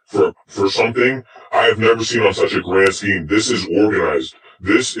fast for something, I have never seen on such a grand scheme. This is organized.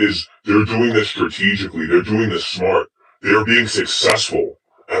 They're doing this strategically. They're doing this smart. They are being successful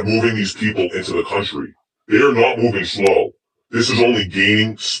at moving these people into the country. They are not moving slow. This is only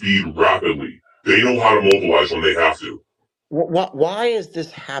gaining speed rapidly. They know how to mobilize when they have to. Why is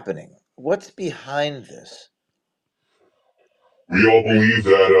this happening? What's behind this? We all believe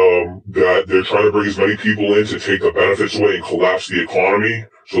that they're trying to bring as many people in to take the benefits away and collapse the economy.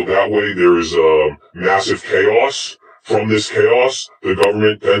 So that way there is massive chaos. From this chaos, the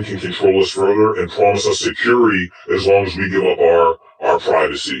government then can control us further and promise us security as long as we give up our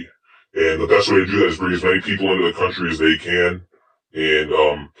privacy. And the best way to do that is bring as many people into the country as they can, and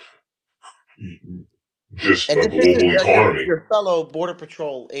just And a this is global economy. your fellow Border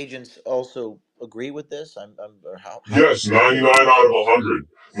Patrol agents also agree with this. Or how Yes, 99 out of 100.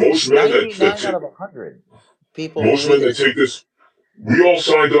 Most men that, 99 out of 100 people most believe men that that it's. take this, we all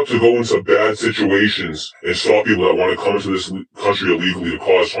signed up to go into bad situations and stop people that want to come into this country illegally to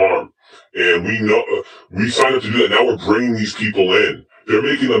cause harm. And we know, we signed up to do that. Now we're bringing these people in. They're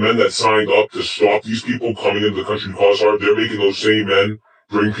making the men that signed up to stop these people coming into the country to cause harm. They're making those same men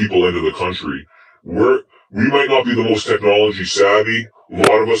bring people into the country. We might not be the most technology savvy. A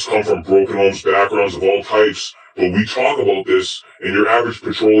lot of us come from broken homes, backgrounds of all types, but we talk about this, and your average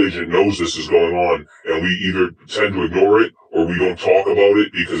patrol agent knows this is going on, and we either tend to ignore it or we don't talk about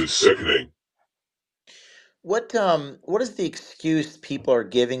it because it's sickening. What is the excuse people are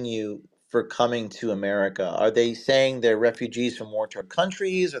giving you for coming to America? Are they saying they're refugees from war-torn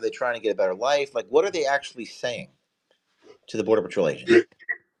countries? Are they trying to get a better life? Like, what are they actually saying to the Border Patrol agents? They,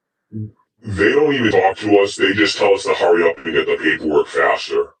 they don't even talk to us. They just tell us to hurry up and get the paperwork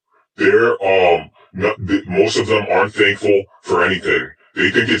faster. Most of them aren't thankful for anything.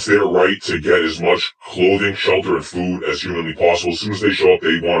 They think it's their right to get as much clothing, shelter, and food as humanly possible. As soon as they show up,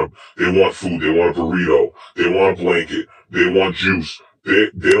 they want food, they want a burrito, they want a blanket, they want juice. They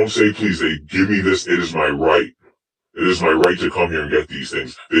don't say please, they give me this, it is my right. It is my right to come here and get these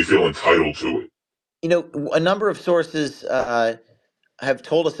things. They feel entitled to it. A number of sources have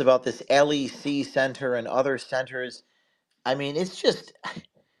told us about this LEC center and other centers. I mean, it's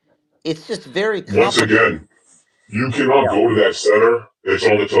just very Once complicated. again, you cannot Yeah. go to that center. It's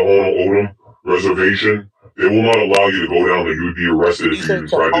on the Tohono O'odham reservation. They will not allow you to go down there. You would be arrested if You you said even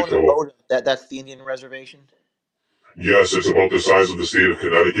tried to Tohono go. O'odham. That's the Indian reservation. Yes, it's about the size of the state of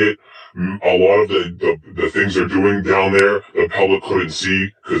Connecticut. A lot of the things they're doing down there, the public couldn't see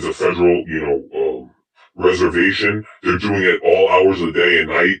because the federal, reservation. They're doing it all hours of the day and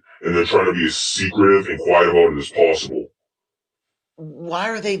night, and they're trying to be as secretive and quiet about it as possible. why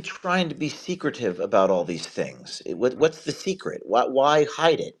are they trying to be secretive about all these things? What's the secret? Why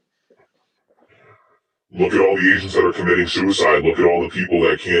hide it? Look at all the agents that are committing suicide. Look at all the people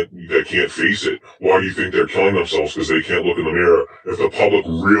that can't face it. Why do you think they're killing themselves? Because they can't look in the mirror. If the public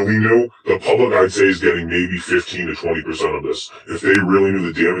really knew, the public I'd say is getting maybe 15 to 20% of this. If they really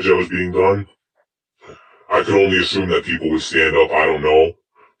knew the damage that was being done, I could only assume that people would stand up. I don't know,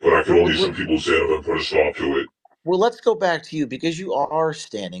 but I could only assume Well, people would stand up and put a stop to it. well, let's go back to you because you are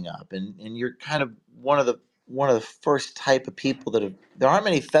standing up, and you're kind of one of the first type of people that have. There aren't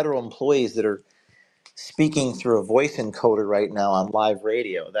many federal employees that are speaking through a voice encoder right now on live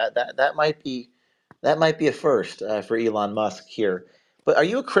radio. That might be a first for Elon Musk here. But are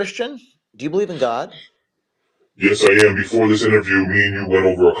you a Christian? Do you believe in God? Yes, I am. Before this interview, me and you went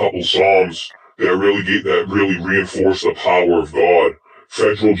over a couple psalms that really reinforce the power of God.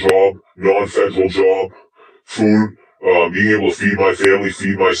 Federal job, non-federal job, food, being able to feed my family,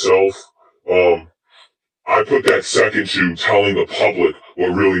 feed myself. Um, I put that second to telling the public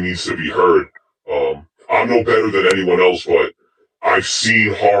what really needs to be heard. I'm no better than anyone else, but I've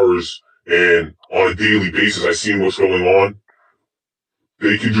seen horrors, and on a daily basis, I've seen what's going on.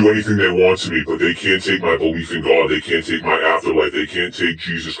 They can do anything they want to me, but they can't take my belief in God. They can't take my afterlife. They can't take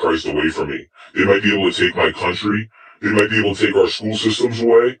Jesus Christ away from me. They might be able to take my country. They might be able to take our school systems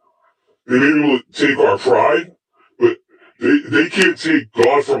away. They may be able to take our pride, but they can't take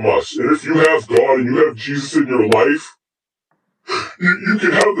God from us. And if you have God and you have Jesus in your life, you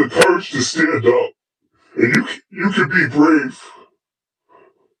can have the courage to stand up, and you can be brave.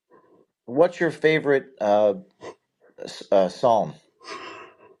 What's your favorite psalm?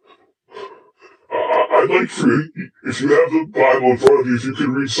 I'd like for you, if you have the Bible in front of you, if you could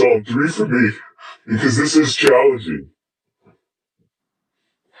read Psalm 3 for me, because this is challenging.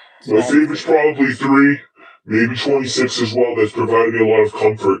 My Psalm. favorite's probably 3, maybe 26 as well. That's provided me a lot of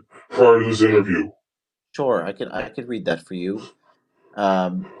comfort prior to this interview. Sure, I could read that for you.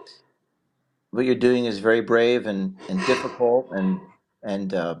 Um, what you're doing is very brave and difficult, and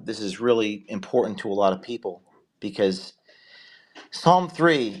this is really important to a lot of people because Psalm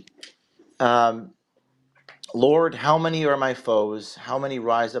 3. Um, Lord, how many are my foes? How many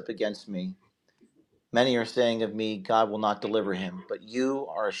rise up against me? Many are saying of me, God will not deliver him, but you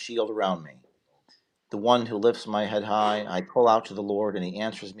are a shield around me. The one who lifts my head high, I call out to the Lord, and he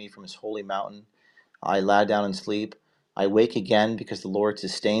answers me from his holy mountain. I lie down and sleep. I wake again because the Lord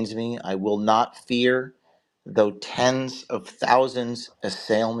sustains me. I will not fear, though tens of thousands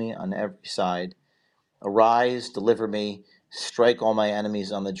assail me on every side. Arise, deliver me, strike all my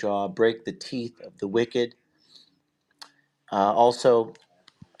enemies on the jaw, break the teeth of the wicked. Also,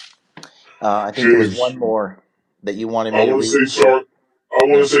 I think there was James, one more that you wanted I me to want to read. say sorry. I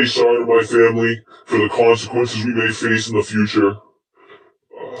want Yeah, to say sorry to my family for the consequences we may face in the future.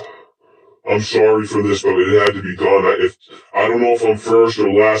 I'm sorry for this, but it had to be done. I don't know if I'm first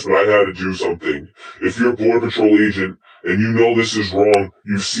or last, but I had to do something. If you're a Border Patrol agent and you know this is wrong,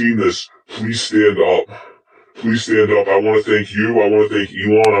 you've seen this, please stand up. Please stand up. I want to thank you. I want to thank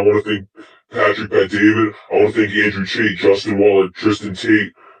Elon. I want to thank Patrick Bet David. I want to thank Andrew Tate, Justin Waller, Tristan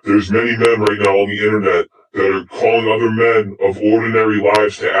Tate. There's many men right now on the internet that are calling other men of ordinary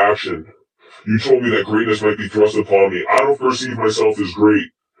lives to action. You told me that greatness might be thrust upon me. I don't perceive myself as great.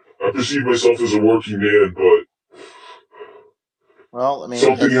 I perceive myself as a working man, but well, I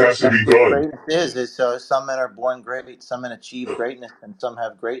mean, something has to that's be what done. greatness is. Some men are born great, some men achieve greatness, and some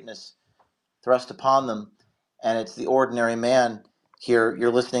have greatness thrust upon them. And it's the ordinary man here.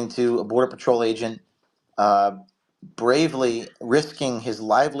 You're listening to a Border Patrol agent uh, bravely risking his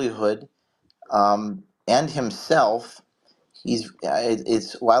livelihood and himself.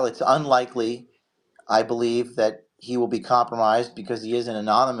 It's while it's unlikely, I believe that he will be compromised because he is an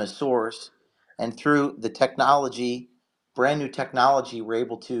anonymous source. And through the technology, brand new technology, we're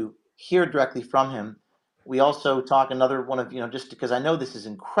able to hear directly from him. We also talk another one of, just because I know this is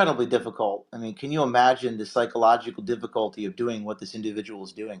incredibly difficult. I mean, can you imagine the psychological difficulty of doing what this individual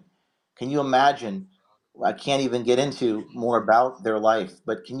is doing? Can you imagine? I can't even get into more about their life,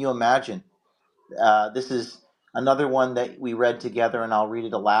 but can you imagine this is another one that we read together, and I'll read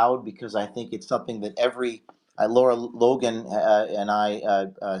it aloud because I think it's something that Laura Logan and I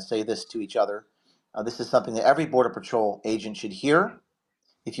say this to each other. This is something that every Border Patrol agent should hear.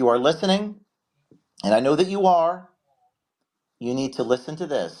 If you are listening, and I know that you are, you need to listen to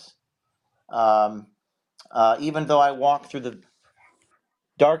this. Um, Even though I walk through the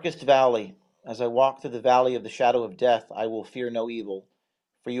darkest valley, as I walk through the valley of the shadow of death, I will fear no evil.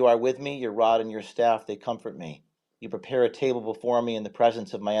 For you are with me, your rod and your staff, they comfort me. You prepare a table before me in the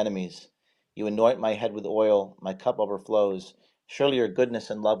presence of my enemies. You anoint my head with oil, my cup overflows. Surely your goodness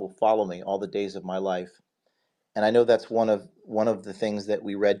and love will follow me all the days of my life. And I know that's one of the things that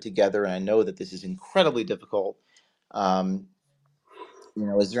we read together, and I know that this is incredibly difficult. Um,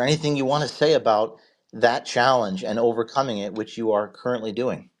 is there anything you want to say about that challenge and overcoming it, which you are currently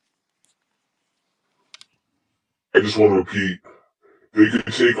doing? I just want to repeat, they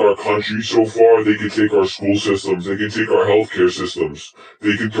could take our country so far, they could take our school systems, they could take our healthcare systems,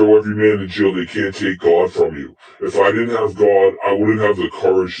 they could throw every man in jail, they can't take God from you. If I didn't have God, I wouldn't have the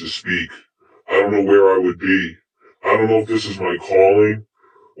courage to speak. I don't know where I would be. I don't know if this is my calling,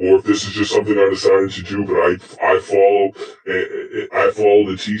 or if this is just something I decided to do, but I follow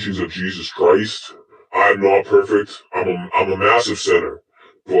the teachings of Jesus Christ. I'm not perfect. I'm a massive sinner,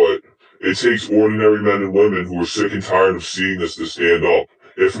 but it takes ordinary men and women who are sick and tired of seeing this to stand up.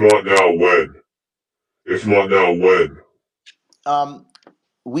 If not now, when? If not now, when? Um,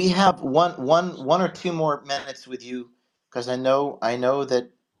 we have one or two more minutes with you because I know that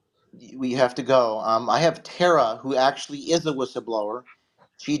we have to go. I have Tara, who actually is a whistleblower.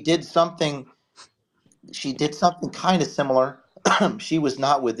 She did something. She did something kind of similar. She was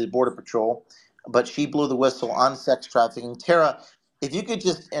not with the Border Patrol, but she blew the whistle on sex trafficking. Tara, if you could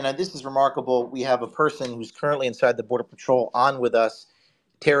just, and this is remarkable, we have a person who's currently inside the Border Patrol on with us.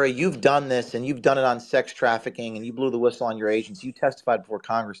 Tara, you've done this, and you've done it on sex trafficking, and you blew the whistle on your agents. You testified before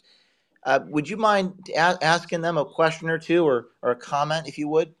Congress. Would you mind asking them a question or two, or a comment, if you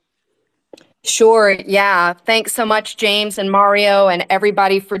would? Sure. Yeah. Thanks so much, James and Mario and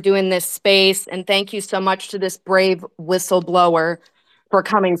everybody for doing this space. And thank you so much to this brave whistleblower for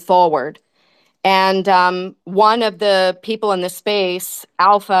coming forward. And one of the people in the space,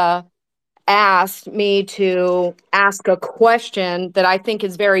 Alpha, asked me to ask a question that I think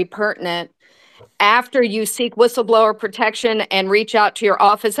is very pertinent. After you seek whistleblower protection and reach out to your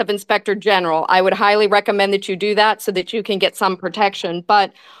Office of Inspector General, I would highly recommend that you do that so that you can get some protection.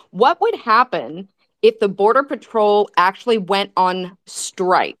 But what would happen if the Border Patrol actually went on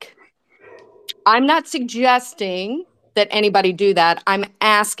strike? I'm not suggesting that anybody do that. I'm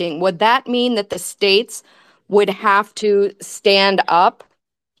asking, would that mean that the states would have to stand up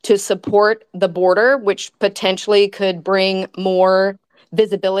to support the border, which potentially could bring more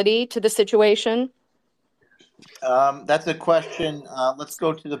visibility to the situation? That's a question. Let's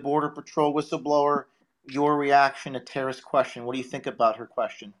go to the Border Patrol whistleblower. Your reaction to Tara's question. What do you think about her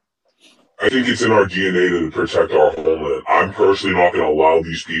question? I think it's in our DNA to protect our homeland. I'm personally not going to allow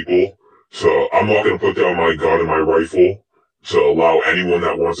these people I'm not going to put down my gun and my rifle to allow anyone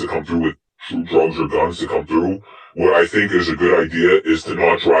that wants to come through with drugs or guns to come through. What I think is a good idea is to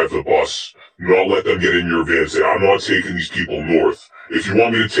not drive the bus, not let them get in your van and say, I'm not taking these people north. If you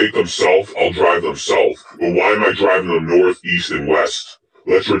want me to take them south, I'll drive them south. But why am I driving them north, east, and west?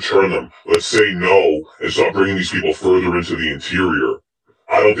 Let's return them. Let's say no and stop bringing these people further into the interior.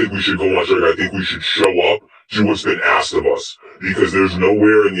 I don't think we should go on strike. I think we should show up, do what's been asked of us. Because there's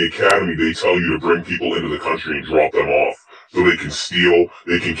nowhere in the academy they tell you to bring people into the country and drop them off. So they can steal,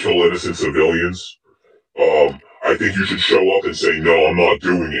 they can kill innocent civilians. I think you should show up and say, no, I'm not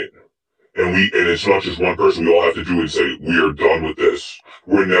doing it. And it's not just one person, we all have to do it and say, we are done with this.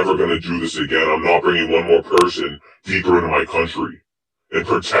 We're never gonna do this again. I'm not bringing one more person deeper into my country. And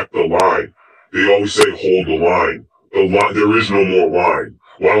protect the line. They always say, hold the line. There is no more line.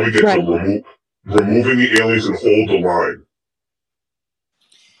 Why don't we get Right. to removing the aliens and hold the line?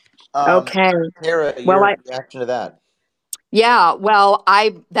 Okay. Tara, Well, your reaction to that?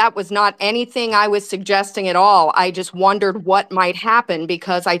 that was not anything I was suggesting at all. I just wondered what might happen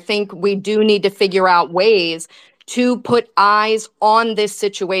because I think we do need to figure out ways to put eyes on this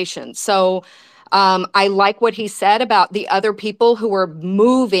situation. So I like what he said about the other people who are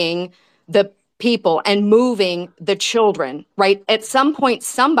moving the people and moving the children, right? At some point,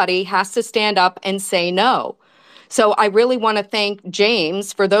 somebody has to stand up and say no. So I really want to thank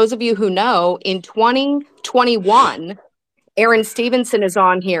James. For those of you who know, in 2021, Aaron Stevenson is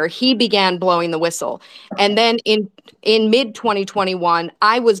on here. He began blowing the whistle. And then in mid 2021,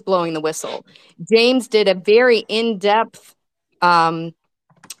 I was blowing the whistle. James did a very in-depth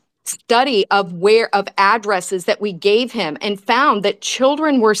study of addresses that we gave him and found that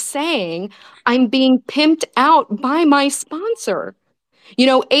children were saying, I'm being pimped out by my sponsor. You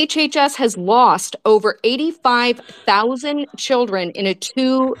know, HHS has lost over 85,000 children in a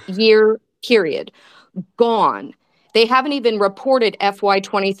 2-year period. Gone. They haven't even reported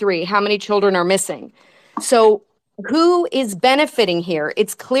FY23, how many children are missing. So who is benefiting here?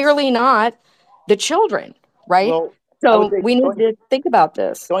 It's clearly not the children, right? Well, I would So say we need to think about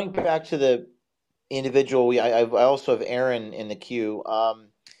this. going back to the individual. I also have Aaron in the queue.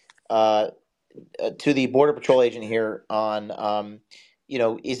 to the Border Patrol agent here on,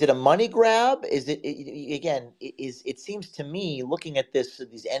 is it a money grab? Is again? It seems to me, looking at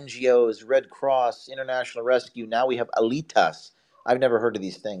these NGOs, Red Cross, International Rescue. Now we have Alitas. I've never heard of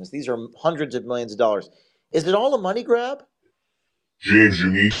these things. These are hundreds of millions of dollars. Is it all a money grab? James,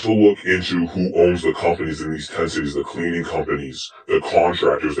 you need to look into who owns the companies in these 10 cities, the cleaning companies, the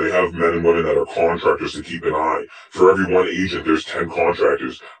contractors. They have men and women that are contractors to keep an eye. For every one agent, there's 10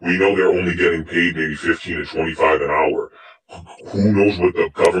 contractors. We know they're only getting paid maybe 15 to 25 an hour. Who knows what the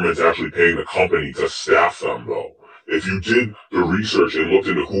government's actually paying the company to staff them, though? If you did the research and looked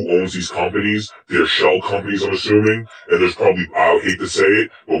into who owns these companies, they're shell companies, I'm assuming, and there's probably, I hate to say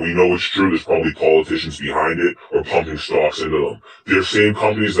it, but we know it's true, there's probably politicians behind it or pumping stocks into them. Their same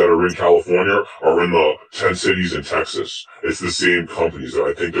companies that are in California are in the 10 cities in Texas. It's the same companies.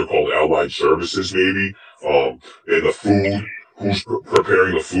 I think they're called Allied Services, maybe. And the food, who's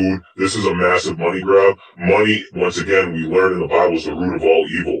preparing the food. This is a massive money grab. Money, once again, we learn in the Bible is the root of all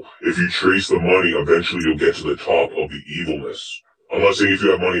evil. If you trace the money, eventually you'll get to the top of the evilness. I'm not saying if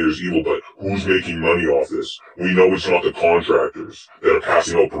you have money there's evil, but who's making money off this? We know it's not the contractors that are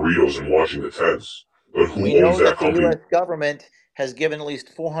passing out burritos and watching the tents. But We who owns know that that the company? U.S. government has given at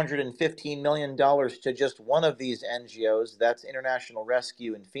least $415 million to just one of these NGOs. That's International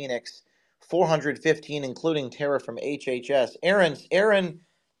Rescue in Phoenix. 415, including Tara from HHS. Aaron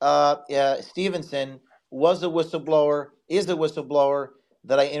Stevenson was a whistleblower, is a whistleblower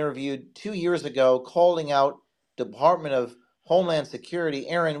that I interviewed 2 years ago, calling out Department of Homeland Security.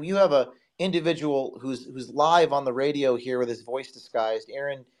 Aaron, you have a individual who's live on the radio here with his voice disguised.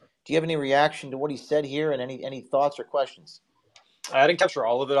 Aaron, do you have any reaction to what he said here, and any thoughts or questions? I didn't capture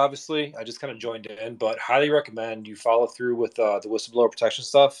all of it, obviously. I just kind of joined in, but highly recommend you follow through with the whistleblower protection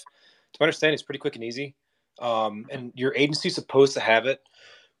stuff. To my understanding, it's pretty quick and easy. And your agency's supposed to have it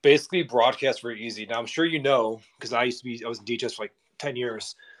basically broadcast very easy. Now, I'm sure you know, because I was in DHS for like 10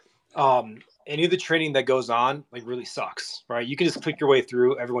 years. Any of the training that goes on like really sucks, right? You can just click your way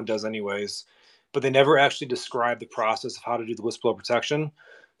through. Everyone does anyways, but they never actually describe the process of how to do the whistleblower protection.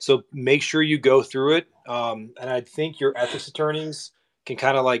 So make sure you go through it. And I think your ethics attorneys can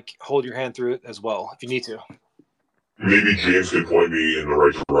kind of like hold your hand through it as well if you need to. Maybe James can point me in the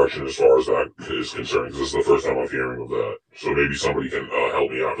right direction as far as that is concerned, because this is the first time I'm hearing of that. So maybe somebody can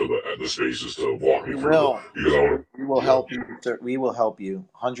help me after the spaces to walk me We through will. because I want We will to. Yeah. help you, sir. We will help you.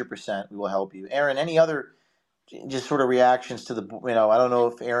 100%. We will help you. Aaron, any other just sort of reactions to I don't know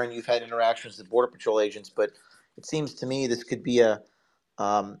if, Aaron, you've had interactions with Border Patrol agents, but it seems to me this could be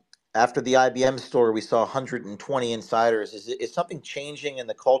um, after the IBM story, we saw 120 insiders. Is something changing in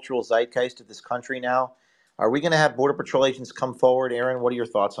the cultural zeitgeist of this country now? Are we going to have Border Patrol agents come forward? Aaron, what are your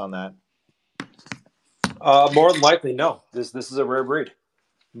thoughts on that? More than likely, no. This is a rare breed.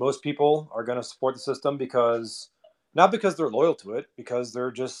 Most people are going to support the system not because they're loyal to it, because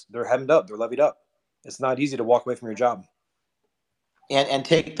they're hemmed up, they're levied up. It's not easy to walk away from your job. And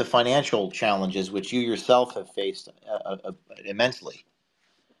take the financial challenges which you yourself have faced immensely.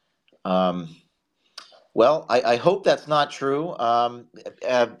 Um, well, I hope that's not true.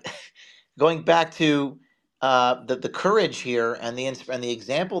 Uh, Going back to the courage here and the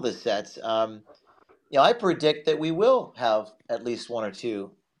example this sets, I predict that we will have at least one or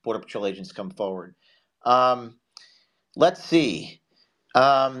two Border Patrol agents come forward. Um, let's see.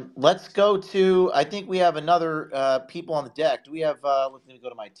 Let's go to. I think we have another people on the deck. Do we have? Let me go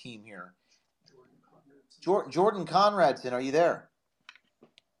to my team here. Jordan Conradson, are you there?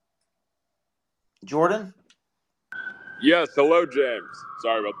 Jordan? Yes, hello, James.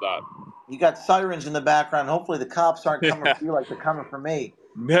 Sorry about that. You got sirens in the background. Hopefully the cops aren't coming Yeah. for you like they're coming for me.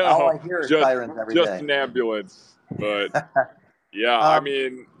 All No, I hear is just sirens every just day. an ambulance. But yeah, I um,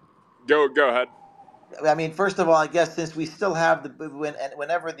 mean, go ahead. I mean, first of all, I guess since we still have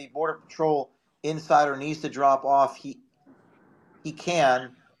whenever the Border Patrol insider needs to drop off, he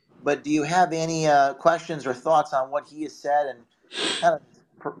can. But do you have any questions or thoughts on what he has said and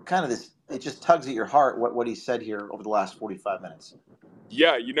kind of this? It just tugs at your heart what he said here over the last 45 minutes.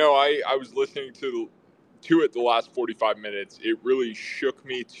 Yeah, I was listening to it the last 45 minutes. It really shook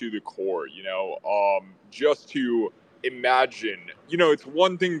me to the core. Just to imagine. It's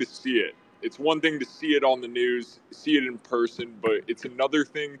one thing to see it. It's one thing to see it on the news, see it in person, but it's another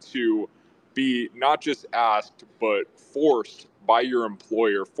thing to be not just asked, but forced by your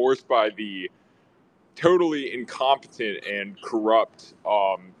employer, forced by the totally incompetent and corrupt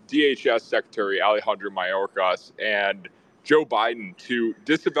DHS Secretary Alejandro Mayorkas and Joe Biden to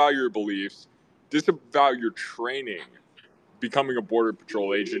disavow your beliefs, disavow your training, becoming a Border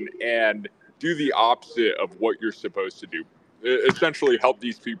Patrol agent, and do the opposite of what you're supposed to do. Essentially, help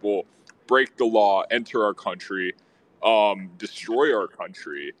these people break the law, enter our country, destroy our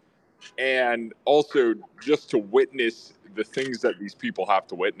country, and also just to witness the things that these people have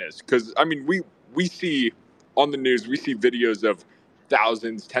to witness. Because I mean, we see on the news, we see videos of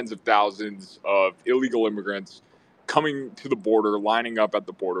thousands, tens of thousands of illegal immigrants coming to the border, lining up at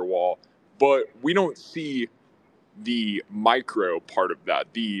the border wall, but we don't see the micro part of that,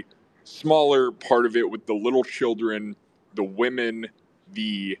 the smaller part of it with the little children, the women,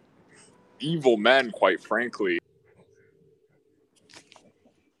 the evil men, quite frankly,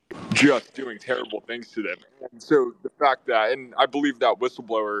 just doing terrible things to them. And so the fact that, and I believe that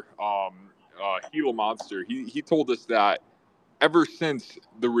whistleblower, Gila Monster, he told us that ever since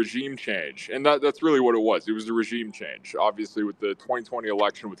the regime change, and that's really what it was. It was a regime change, obviously, with the 2020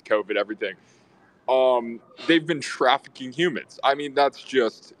 election, with COVID, everything. They've been trafficking humans. I mean, that's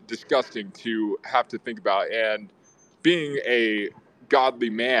just disgusting to have to think about. And being a godly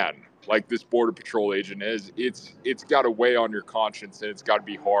man like this border patrol agent is, it's got to weigh on your conscience, and it's got to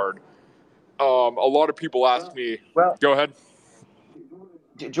be hard. A lot of people ask me. Well, Go ahead.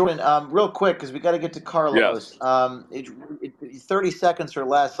 Jordan, real quick, because we got to get to Carlos. Yes. 30 seconds or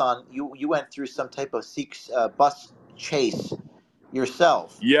less on you. You went through some type of bus chase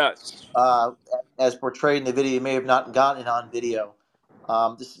yourself, Yes. as portrayed in the video. You may have not gotten it on video.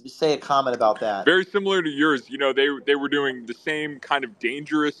 Just say a comment about that. Very similar to yours. You know, they were doing the same kind of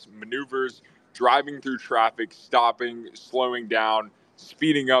dangerous maneuvers, driving through traffic, stopping, slowing down,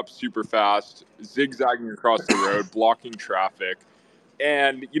 speeding up super fast, zigzagging across the road, blocking traffic.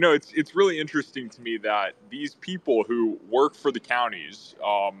 And you know, it's really interesting to me that these people who work for the counties,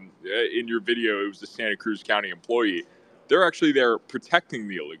 in your video, it was a Santa Cruz County employee. They're actually there protecting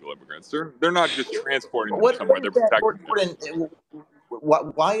the illegal immigrants. They're not just transporting them What somewhere. is They're that, protecting them. Jordan?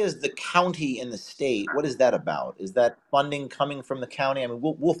 Why is the county in the state? What is that about? Is that funding coming from the county? I mean,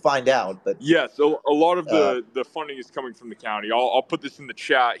 we'll find out. But Yes, a lot of uh, the funding is coming from the county. I'll put this in the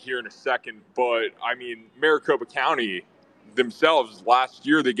chat here in a second, but I mean, Maricopa County themselves, last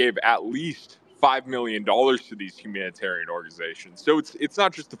year they gave at least $5 million to these humanitarian organizations. So it's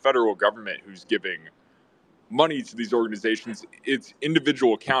not just the federal government who's giving money to these organizations. It's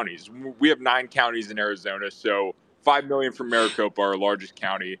individual counties. We have 9 counties in Arizona, so 5 million from Maricopa, our largest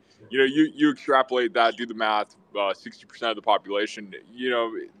county. You know, you extrapolate that, do the math. 60% of the population, you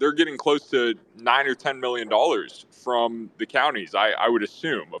know, they're getting close to $9 or $10 million from the counties. I would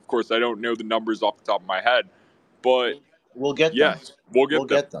assume. Of course, I don't know the numbers off the top of my head, but we'll get them. yes, we'll We'll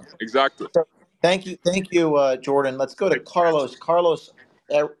get them. get them. Exactly. So, thank you, Jordan. Let's go to Carlos. Carlos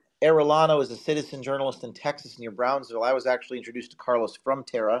Arellano is a citizen journalist in Texas near Brownsville. I was actually introduced to Carlos from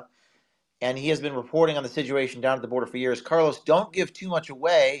Terra, and he has been reporting on the situation down at the border for years. Carlos, don't give too much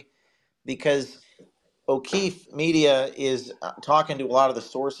away, because O'Keefe Media is talking to a lot of the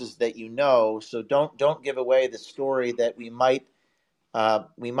sources that you know. So don't give away the story that we might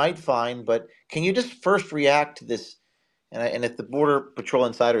find. But can you just first react to this? And if the Border Patrol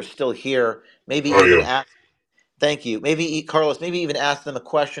Insider is still here, maybe I even am. ask. Thank you. Maybe Carlos, maybe even ask them a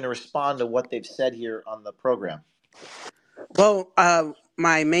question or respond to what they've said here on the program. Well,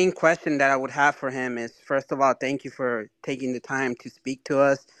 my main question that I would have for him is, first of all, thank you for taking the time to speak to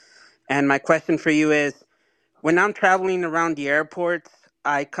us. And my question for you is, when I'm traveling around the airports,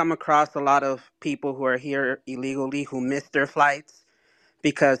 I come across a lot of people who are here illegally who miss their flights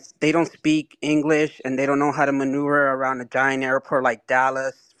because they don't speak English and they don't know how to maneuver around a giant airport like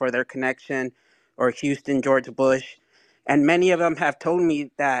Dallas for their connection, or Houston, George Bush. And many of them have told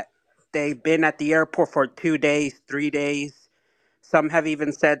me that they've been at the airport for 2 days, 3 days. Some have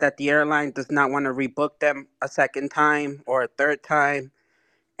even said that the airline does not want to rebook them a second time or a third time.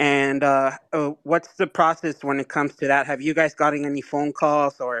 And what's the process when it comes to that? Have you guys gotten any phone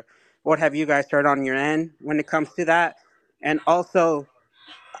calls, or what have you guys heard on your end when it comes to that? And also,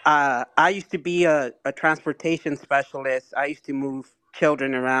 I used to be a transportation specialist. I used to move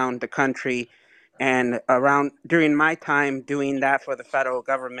children around the country. And around during my time doing that for the federal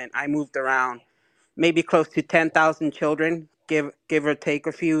government, I moved around maybe close to 10,000 children, give or take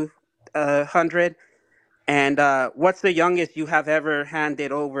a few hundred. And what's the youngest you have ever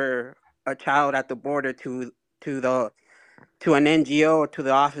handed over a child at the border to the to an NGO or to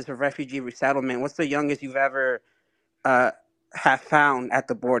the Office of Refugee Resettlement? What's the youngest you've ever uh, have found at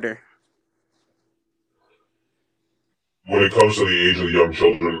the border? When it comes to the age of the young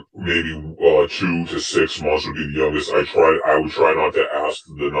children, maybe 2 to 6 months would be the youngest. I would try not to ask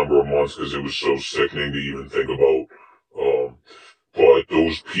the number of months because it was so sickening to even think about. But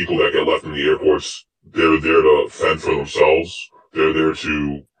those people that get left in the airports, they're there to fend for themselves. They're there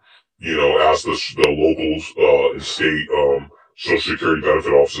to, ask the locals and state Social Security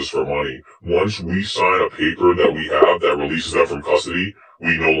benefit offices for money. Once we sign a paper that we have that releases them from custody,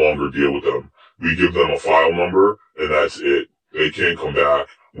 we no longer deal with them. We give them a file number, and that's it. They can't come back.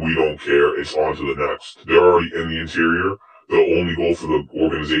 We don't care. It's on to the next. They're already in the interior. The only goal for the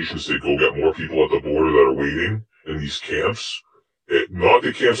organization is to go get more people at the border that are waiting in these camps. Not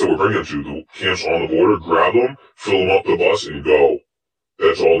the camps that we're bringing them to, the camps on the border. Grab them, fill them up the bus, and go.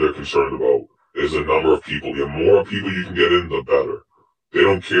 That's all they're concerned about, is the number of people. The more people you can get in, the better. They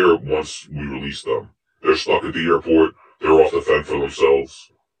don't care once we release them. They're stuck at the airport. They're off the fence for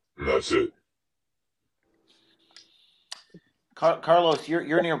themselves. And that's it. Carlos,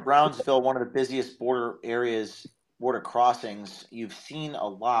 you're near Brownsville, one of the busiest border areas, border crossings. You've seen a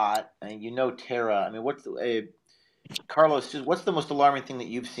lot, and you know Tara. I mean, Carlos? What's the most alarming thing that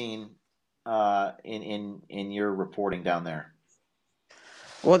you've seen in your reporting down there?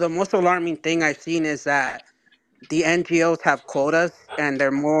 Well, the most alarming thing I've seen is that the NGOs have quotas and they're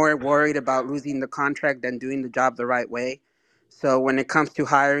more worried about losing the contract than doing the job the right way. So when it comes to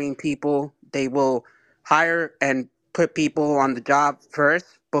hiring people, they will hire and put people on the job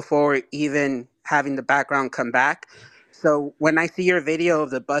first before even having the background come back. So when I see your video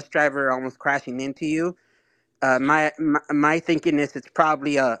of the bus driver almost crashing into you, my thinking is it's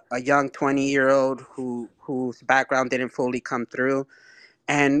probably a young 20-year-old whose background didn't fully come through.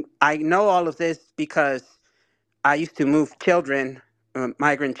 And I know all of this because I used to move children,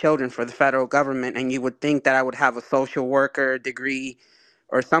 migrant children, for the federal government, and you would think that I would have a social worker degree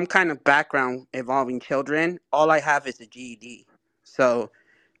or some kind of background involving children. All I have is a GED. So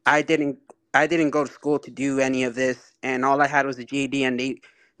I didn't I didn't go to school to do any of this, and all I had was a GED, and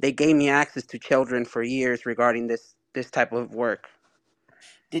they gave me access to children for years regarding this type of work.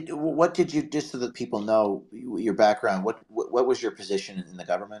 What did you, just so that people know your background? What was your position in the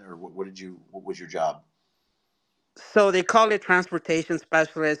government, or what was your job? So they call it transportation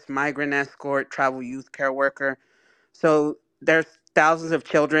specialist, migrant escort, travel youth care worker. So there's thousands of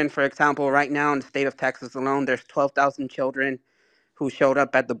children. For example, right now in the state of Texas alone, there's 12,000 children who showed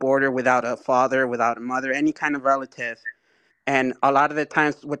up at the border without a father, without a mother, any kind of relative. And a lot of the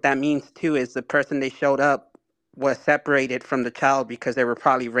times, what that means too is the person they showed up was separated from the child because they were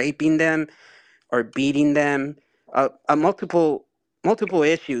probably raping them or beating them, multiple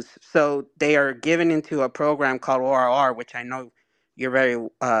issues. So they are given into a program called ORR, which I know you're very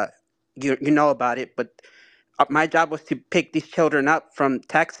you know about it. But my job was to pick these children up from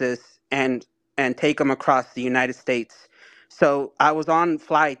Texas and take them across the United States. So I was on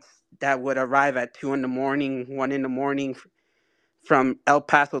flights that would arrive at 2 in the morning, 1 in the morning, from El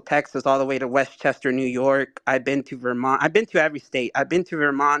Paso, Texas, all the way to Westchester, New York. I've been to Vermont. I've been to every state. I've been to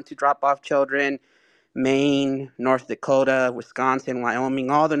Vermont to drop off children, Maine, North Dakota, Wisconsin, Wyoming,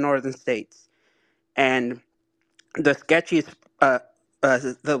 all the northern states. And the sketchiest,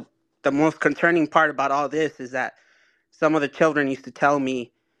 the most concerning part about all this is that some of the children used to tell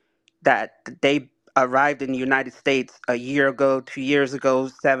me that they arrived in the United States a year ago, 2 years ago,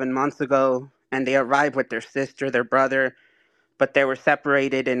 7 months ago, and they arrived with their sister, their brother, but they were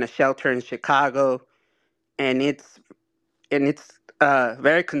separated in a shelter in Chicago, and it's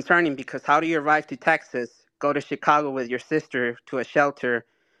very concerning because how do you arrive to Texas, go to Chicago with your sister to a shelter,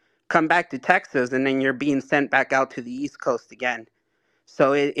 come back to Texas, and then you're being sent back out to the East Coast again?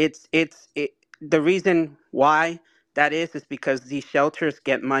 So the reason why that is because these shelters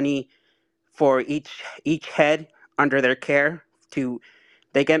get money for each head under their care. To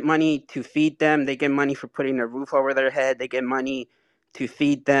They get money to feed them, they get money for putting a roof over their head, they get money to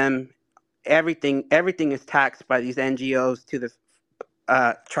feed them. Everything is taxed by these NGOs to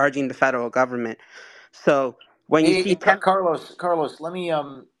the charging the federal government. So when you see Carlos, let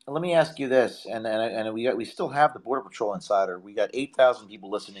me ask you this, and we still have the Border Patrol Insider. We got 8,000 people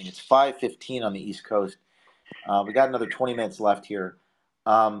listening. It's 5:15 on the East Coast. We got another 20 minutes left here.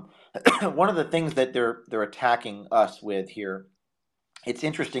 Um, one of the things that they're attacking us with here. It's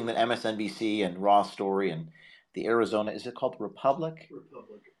interesting that MSNBC and Raw Story and the Arizona, is it called Republic?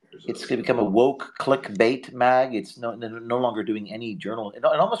 Republic. It's going to become a woke clickbait mag. It's no longer doing any journal. It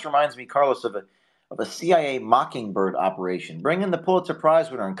almost reminds me, Carlos, of a CIA Mockingbird operation. Bring in the Pulitzer Prize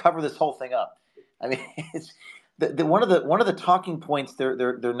winner and cover this whole thing up. I mean, it's one of the talking points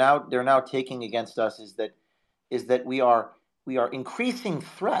they're now taking against us is that we are increasing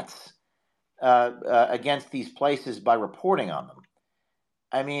threats against these places by reporting on them.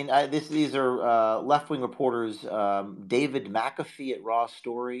 I mean, these are left wing reporters. David McAfee at Raw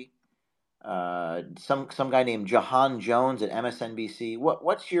Story, some guy named Jahan Jones at MSNBC.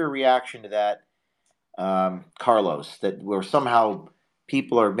 What's your reaction to that, Carlos? That where somehow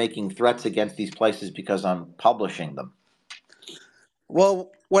people are making threats against these places because I'm publishing them.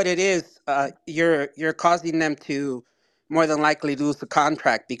 Well, what it is, you're causing them to more than likely lose the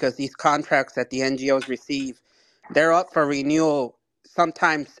contract because these contracts that the NGOs receive, they're up for renewal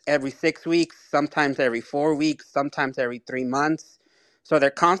sometimes every 6 weeks, sometimes every 4 weeks, sometimes every 3 months. So they're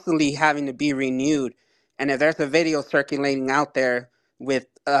constantly having to be renewed. And if there's a video circulating out there with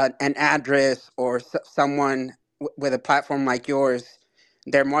an address or someone with a platform like yours,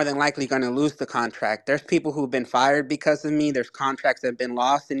 they're more than likely going to lose the contract. There's people who've been fired because of me. There's contracts that have been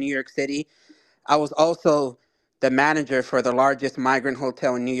lost in New York City. I was also the manager for the largest migrant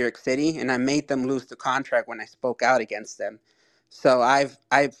hotel in New York City, and I made them lose the contract when I spoke out against them. So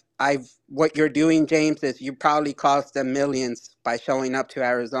what you're doing, James, is you probably cost them millions by showing up to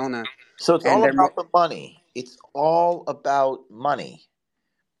Arizona, So it's and all they're about the money. It's all about money.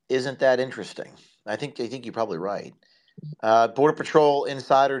 Isn't that interesting? I think you're probably right. Border Patrol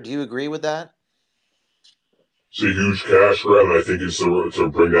insider, do you agree with that? It's a huge cash grab, and I think it's to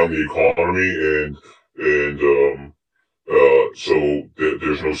bring down the economy and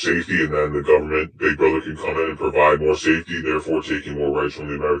there's no safety, and then the government, Big Brother, can come in and provide more safety, therefore taking more rights from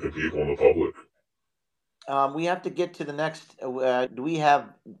the American people and the public. We have to get to the next. Do we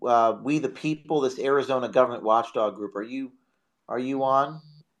have We the People, this Arizona government watchdog group? Are you on?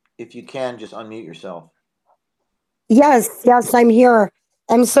 If you can, just unmute yourself. Yes, yes, I'm here.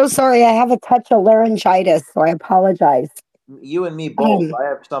 I'm so sorry. I have a touch of laryngitis, so I apologize. You and me both. Um, I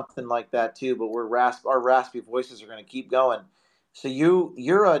have something like that too, but our raspy voices are going to keep going. So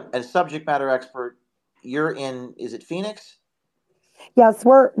you're a subject matter expert. You're in, is it Phoenix? yes,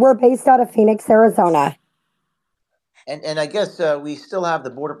 we're based out of Phoenix, Arizona. And I guess we still have the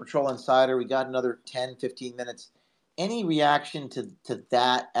Border Patrol insider. We got another 10, 15 minutes. Any reaction to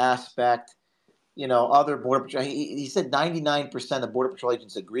that aspect? Other Border Patrol, he said 99% of Border Patrol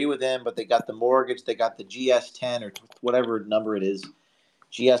agents agree with him, but they got the mortgage, they got the GS10 or whatever number it is,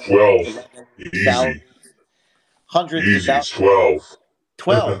 GS11 12. salary, Easy. hundreds of Easy. thousands. It's 12.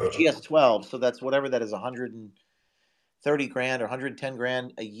 12, GS12. So that's whatever that is, 130 grand or 110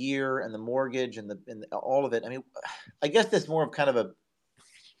 grand a year, and the mortgage and all of it. I mean, I guess that's more of kind of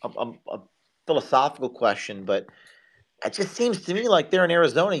a philosophical question, but it just seems to me like there in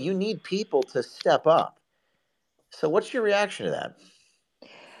Arizona, you need people to step up. So what's your reaction to that?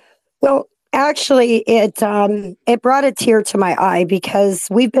 Well, actually, it brought a tear to my eye because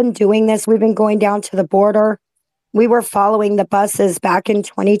we've been doing this. We've been going down to the border. We were following the buses back in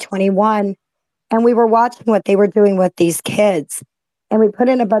 2021, and we were watching what they were doing with these kids. And we put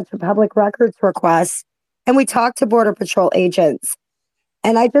in a bunch of public records requests, and we talked to Border Patrol agents.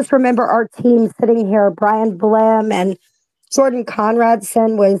 And I just remember our team sitting here, Brian Blim and Jordan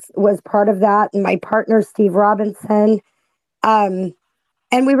Conradson was part of that, and my partner Steve Robinson. Um,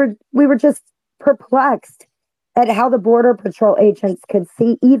 and we were just perplexed at how the Border Patrol agents could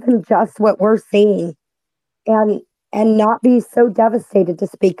see even just what we're seeing, and not be so devastated to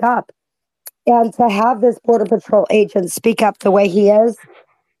speak up. And to have this Border Patrol agent speak up the way he is,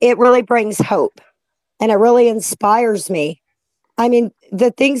 it really brings hope, and it really inspires me. I mean,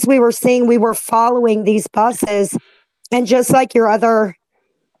 the things we were seeing, we were following these buses, and just like your other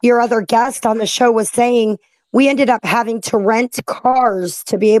guest on the show was saying, we ended up having to rent cars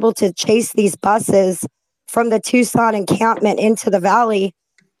to be able to chase these buses from the Tucson encampment into the valley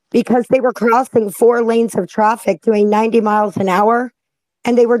because they were crossing 4 lanes of traffic doing 90 miles an hour,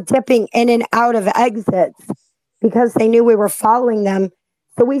 and they were dipping in and out of exits because they knew we were following them.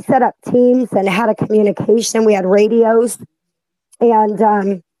 So we set up teams and had a communication. We had radios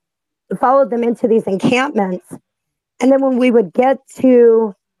and followed them into these encampments. And then when we would get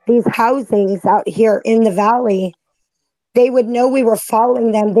to these housings out here in the valley, they would know we were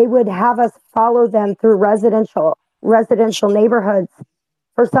following them. They would have us follow them through residential neighborhoods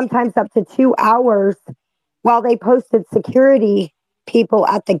for sometimes up to 2 hours while they posted security people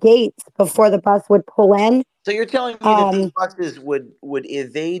at the gates before the bus would pull in. So you're telling me that these Um, buses would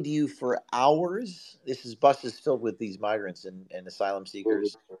evade you for hours? This is buses filled with these migrants and asylum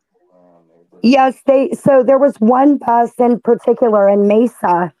seekers. yes, so there was one bus in particular in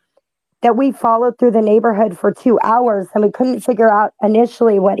Mesa that we followed through the neighborhood for 2 hours, and we couldn't figure out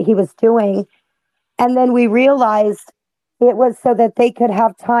initially what he was doing. And then we realized it was so that they could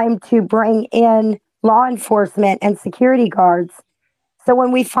have time to bring in law enforcement and security guards. So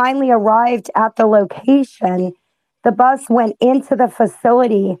when we finally arrived at the location, the bus went into the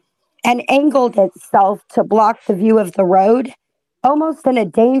facility and angled itself to block the view of the road, almost in a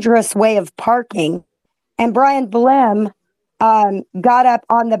dangerous way of parking. And Brian Blim got up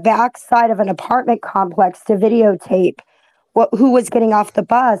on the back side of an apartment complex to videotape who was getting off the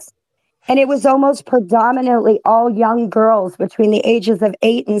bus. And it was almost predominantly all young girls between the ages of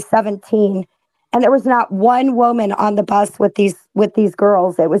 8 and 17. And there was not one woman on the bus with these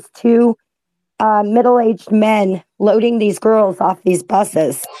girls. It was two middle-aged men loading these girls off these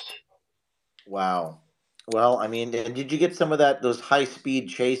buses. Wow. Well, I mean, and did you get some of those high speed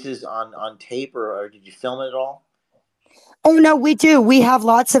chases on tape, or did you film it at all? Oh no, we do. We have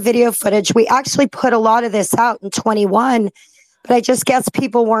lots of video footage. We actually put a lot of this out in 21, but I just guess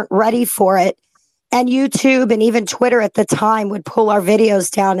people weren't ready for it. And YouTube and even Twitter at the time would pull our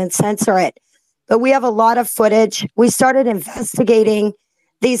videos down and censor it. But we have a lot of footage. We started investigating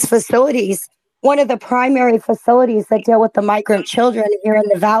these facilities. One of the primary facilities that deal with the migrant children here in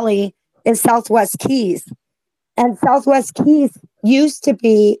the valley is Southwest Keys. And Southwest Keys used to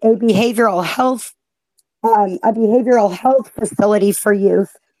be a behavioral health facility for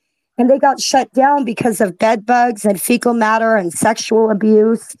youth. And they got shut down because of bed bugs and fecal matter and sexual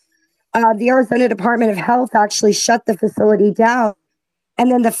abuse. The Arizona Department of Health actually shut the facility down.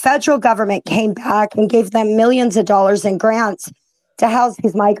 And then the federal government came back and gave them millions of dollars in grants to house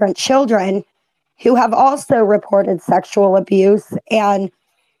these migrant children who have also reported sexual abuse and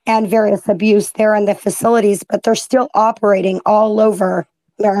various abuse there in the facilities, but they're still operating all over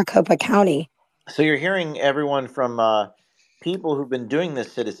Maricopa County. So you're hearing everyone from people who've been doing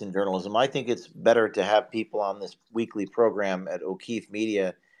this citizen journalism. I think it's better to have people on this weekly program at O'Keefe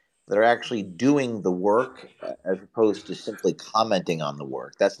Media that are actually doing the work as opposed to simply commenting on the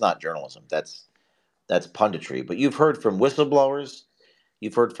work. That's not journalism. That's punditry. But you've heard from whistleblowers.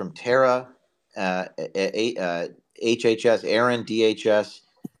 You've heard from Tara, HHS, Aaron, DHS.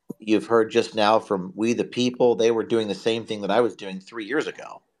 You've heard just now from We the People. They were doing the same thing that I was doing 3 years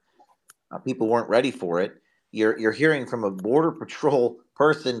ago. People weren't ready for it. You're hearing from a border patrol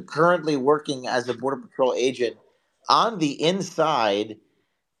person currently working as a border patrol agent on the inside,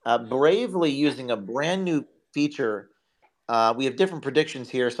 bravely using a brand new feature. We have different predictions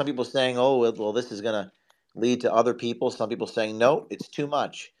here. Some people saying, "Oh, well, this is going to lead to other people." Some people saying, "No, it's too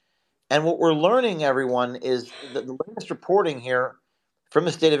much." And what we're learning, everyone, is that the latest reporting here from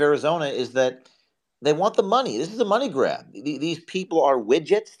the state of Arizona is that they want the money. This is a money grab. These people are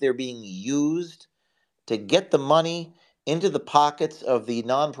widgets. They're being used to get the money into the pockets of the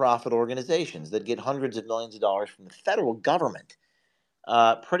nonprofit organizations that get hundreds of millions of dollars from the federal government.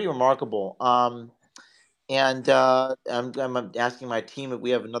 Pretty remarkable. I'm asking my team if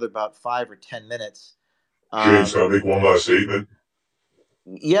we have another about 5 or 10 minutes. James, can I Um, make one last statement?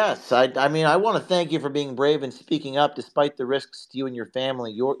 yes, I mean, I want to thank you for being brave and speaking up despite the risks to you and your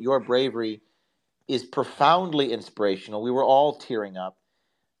family. Your bravery is profoundly inspirational. We were all tearing up.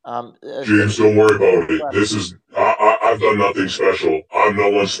 James, don't worry about it. I've done nothing special. I'm no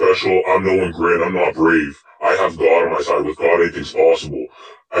one special. I'm no one great. I'm not brave. I have God on my side. With God, anything's possible.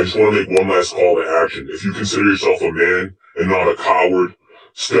 I just want to make one last call to action. If you consider yourself a man and not a coward,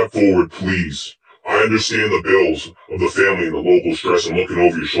 step forward, please. I understand the bills of the family and the local stress and looking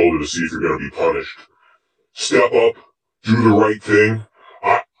over your shoulder to see if you're going to be punished. Step up, do the right thing.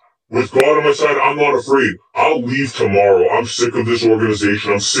 I, with God on my side, I'm not afraid. I'll leave tomorrow. I'm sick of this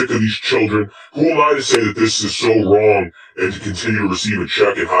organization. I'm sick of these children. Who am I to say that this is so wrong and to continue to receive a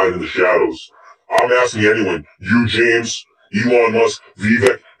check and hide in the shadows? I'm asking anyone, you, James, Elon Musk,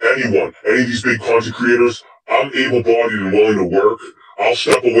 Vivek, anyone, any of these big content creators, I'm able-bodied and willing to work. I'll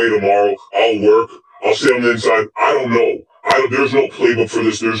step away tomorrow. I'll work. I'll stay on the inside. I don't know. There's no playbook for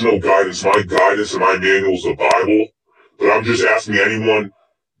this. There's no guidance. My guidance and my manual is the Bible. But I'm just asking anyone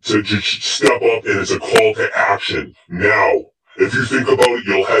to just step up, and it's a call to action now. If you think about it,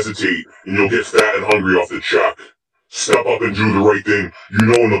 you'll hesitate and you'll get fat and hungry off the check. Step up and do the right thing. You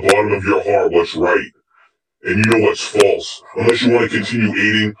know in the bottom of your heart what's right, and you know what's false. Unless you want to continue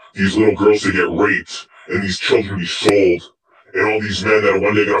aiding these little girls to get raped and these children be sold, and all these men that are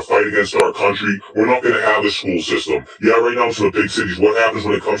one day going to fight against our country, we're not going to have a school system. Yeah, right now it's in the big cities. What happens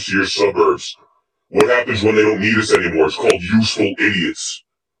when it comes to your suburbs? What happens when they don't need us anymore? It's called useful idiots.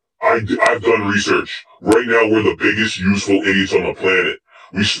 I've done research. Right now, we're the biggest useful idiots on the planet.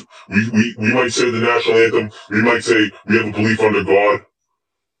 We might say the national anthem. We might say we have a belief under God.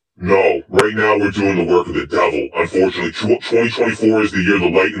 No, right now we're doing the work of the devil. Unfortunately, 2024 is the year of the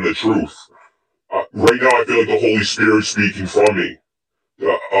light and the truth. Right now, I feel like the Holy Spirit speaking from me.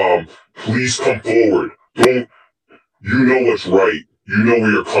 Please come forward. Don't, you know what's right. You know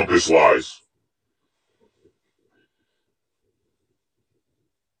where your compass lies.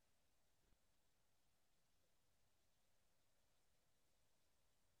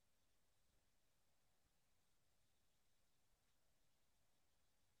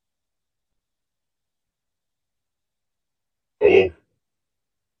 Hello?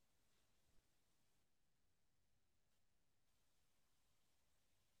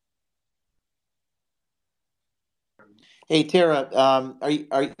 Hey, Tara,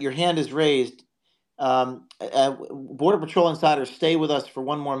 your hand is raised. Border Patrol Insider, stay with us for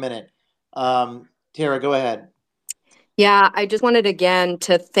one more minute. Tara, go ahead. Yeah, I just wanted again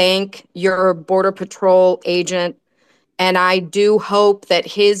to thank your Border Patrol agent. And I do hope that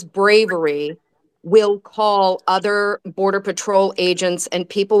his bravery will call other Border Patrol agents and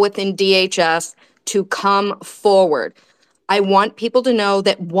people within DHS to come forward. I want people to know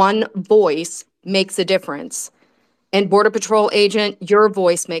that one voice makes a difference. And Border Patrol agent, your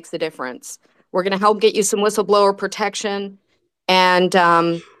voice makes a difference. We're going to help get you some whistleblower protection. And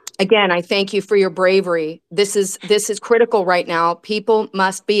again, I thank you for your bravery. This is critical right now. People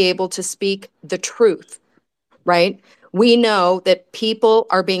must be able to speak the truth, right? We know that people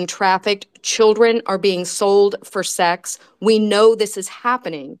are being trafficked, children are being sold for sex. We know this is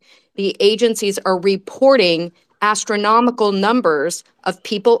happening. The agencies are reporting astronomical numbers of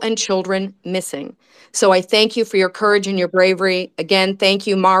people and children missing. So I thank you for your courage and your bravery. Again, thank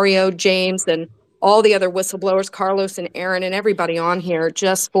you, Mario, James, and all the other whistleblowers, Carlos and Aaron, and everybody on here,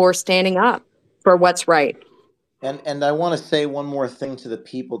 just for standing up for what's right. And I want to say one more thing to the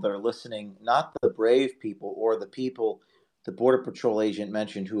people that are listening, not the brave people or the people the Border Patrol agent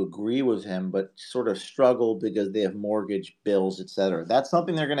mentioned who agree with him, but sort of struggle because they have mortgage bills, et cetera. That's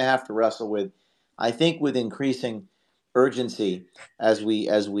something they're going to have to wrestle with, I think, with increasing urgency as we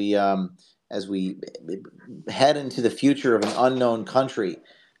head into the future of an unknown country.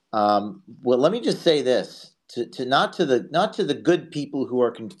 Well, let me just say this to not to the good people who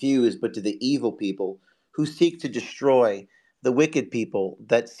are confused, but to the evil people who seek to destroy, the wicked people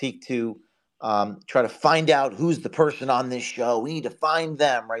that seek to try to find out who's the person on this show. We need to find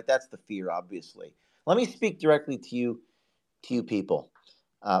them, right? That's the fear, obviously. Let me speak directly to you people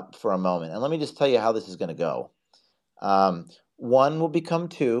for a moment, and let me just tell you how this is going to go. Um, One will become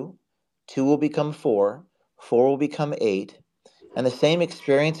two, two will become four, four will become eight, and the same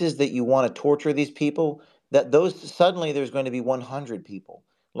experiences that you want to torture these people, that those suddenly there's going to be 100 people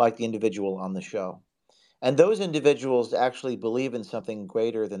like the individual on the show. And those individuals actually believe in something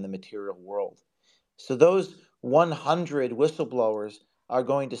greater than the material world. So those 100 whistleblowers are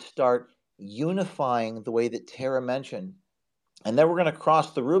going to start unifying the way that Tara mentioned. And then we're going to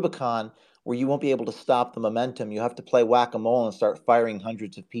cross the Rubicon where you won't be able to stop the momentum. You have to play whack a mole and start firing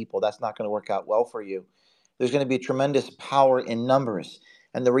hundreds of people. That's not going to work out well for you. There's going to be tremendous power in numbers.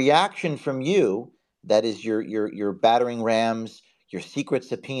 And the reaction from you, that is your battering rams, your secret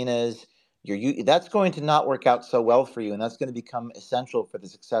subpoenas, that's going to not work out so well for you. And that's going to become essential for the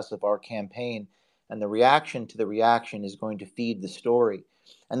success of our campaign. And the reaction to the reaction is going to feed the story.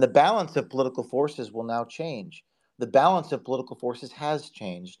 And the balance of political forces will now change. The balance of political forces has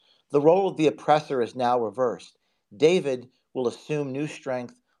changed. The role of the oppressor is now reversed. David will assume new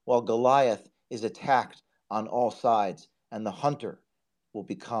strength while Goliath is attacked on all sides, and the hunter will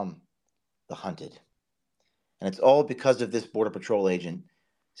become the hunted. And it's all because of this Border Patrol agent.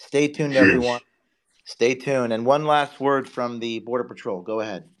 Stay tuned, James. everyone. Stay tuned. And one last word from the Border Patrol. Go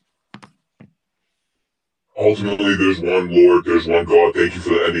ahead. Ultimately, there's one Lord, there's one God. Thank you for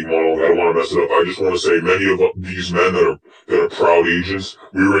the ending monologue. I don't want to mess it up. I just want to say many of these men that are proud agents,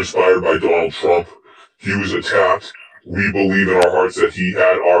 we were inspired by Donald Trump. He was attacked. We believe in our hearts that he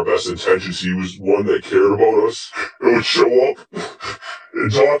had our best intentions. He was one that cared about us and would show up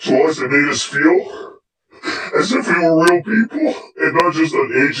and talk to us and made us feel as if we were real people and not just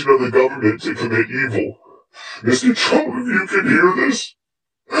an agent of the government to commit evil. Mr. Trump, if you can hear this,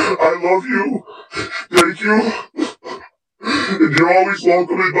 I love you. Thank you. And you're always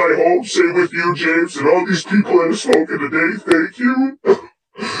welcome in my home. Same with you, James, and all these people that have spoken today. Thank you.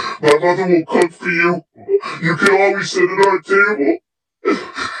 My mother will cook for you. You can always sit at our table.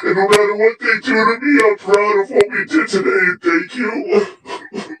 And no matter what they do to me, I'm proud of what we did today. Thank you.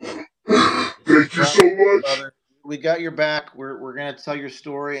 Thank you so much. Brother, we got your back. We're going to tell your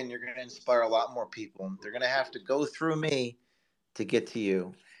story, and you're going to inspire a lot more people. They're going to have to go through me to get to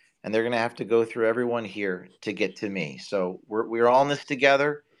you, and they're going to have to go through everyone here to get to me. So we're all in this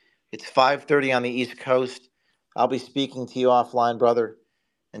together. It's 5:30 on the East Coast. I'll be speaking to you offline, brother.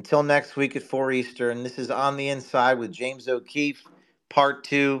 Until next week at 4 Eastern. This is On the Inside with James O'Keefe, Part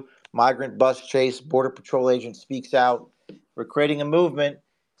 2, Migrant Bus Chase, Border Patrol Agent Speaks Out. We're creating a movement,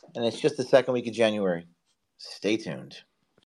 and it's just the second week of January. Stay tuned.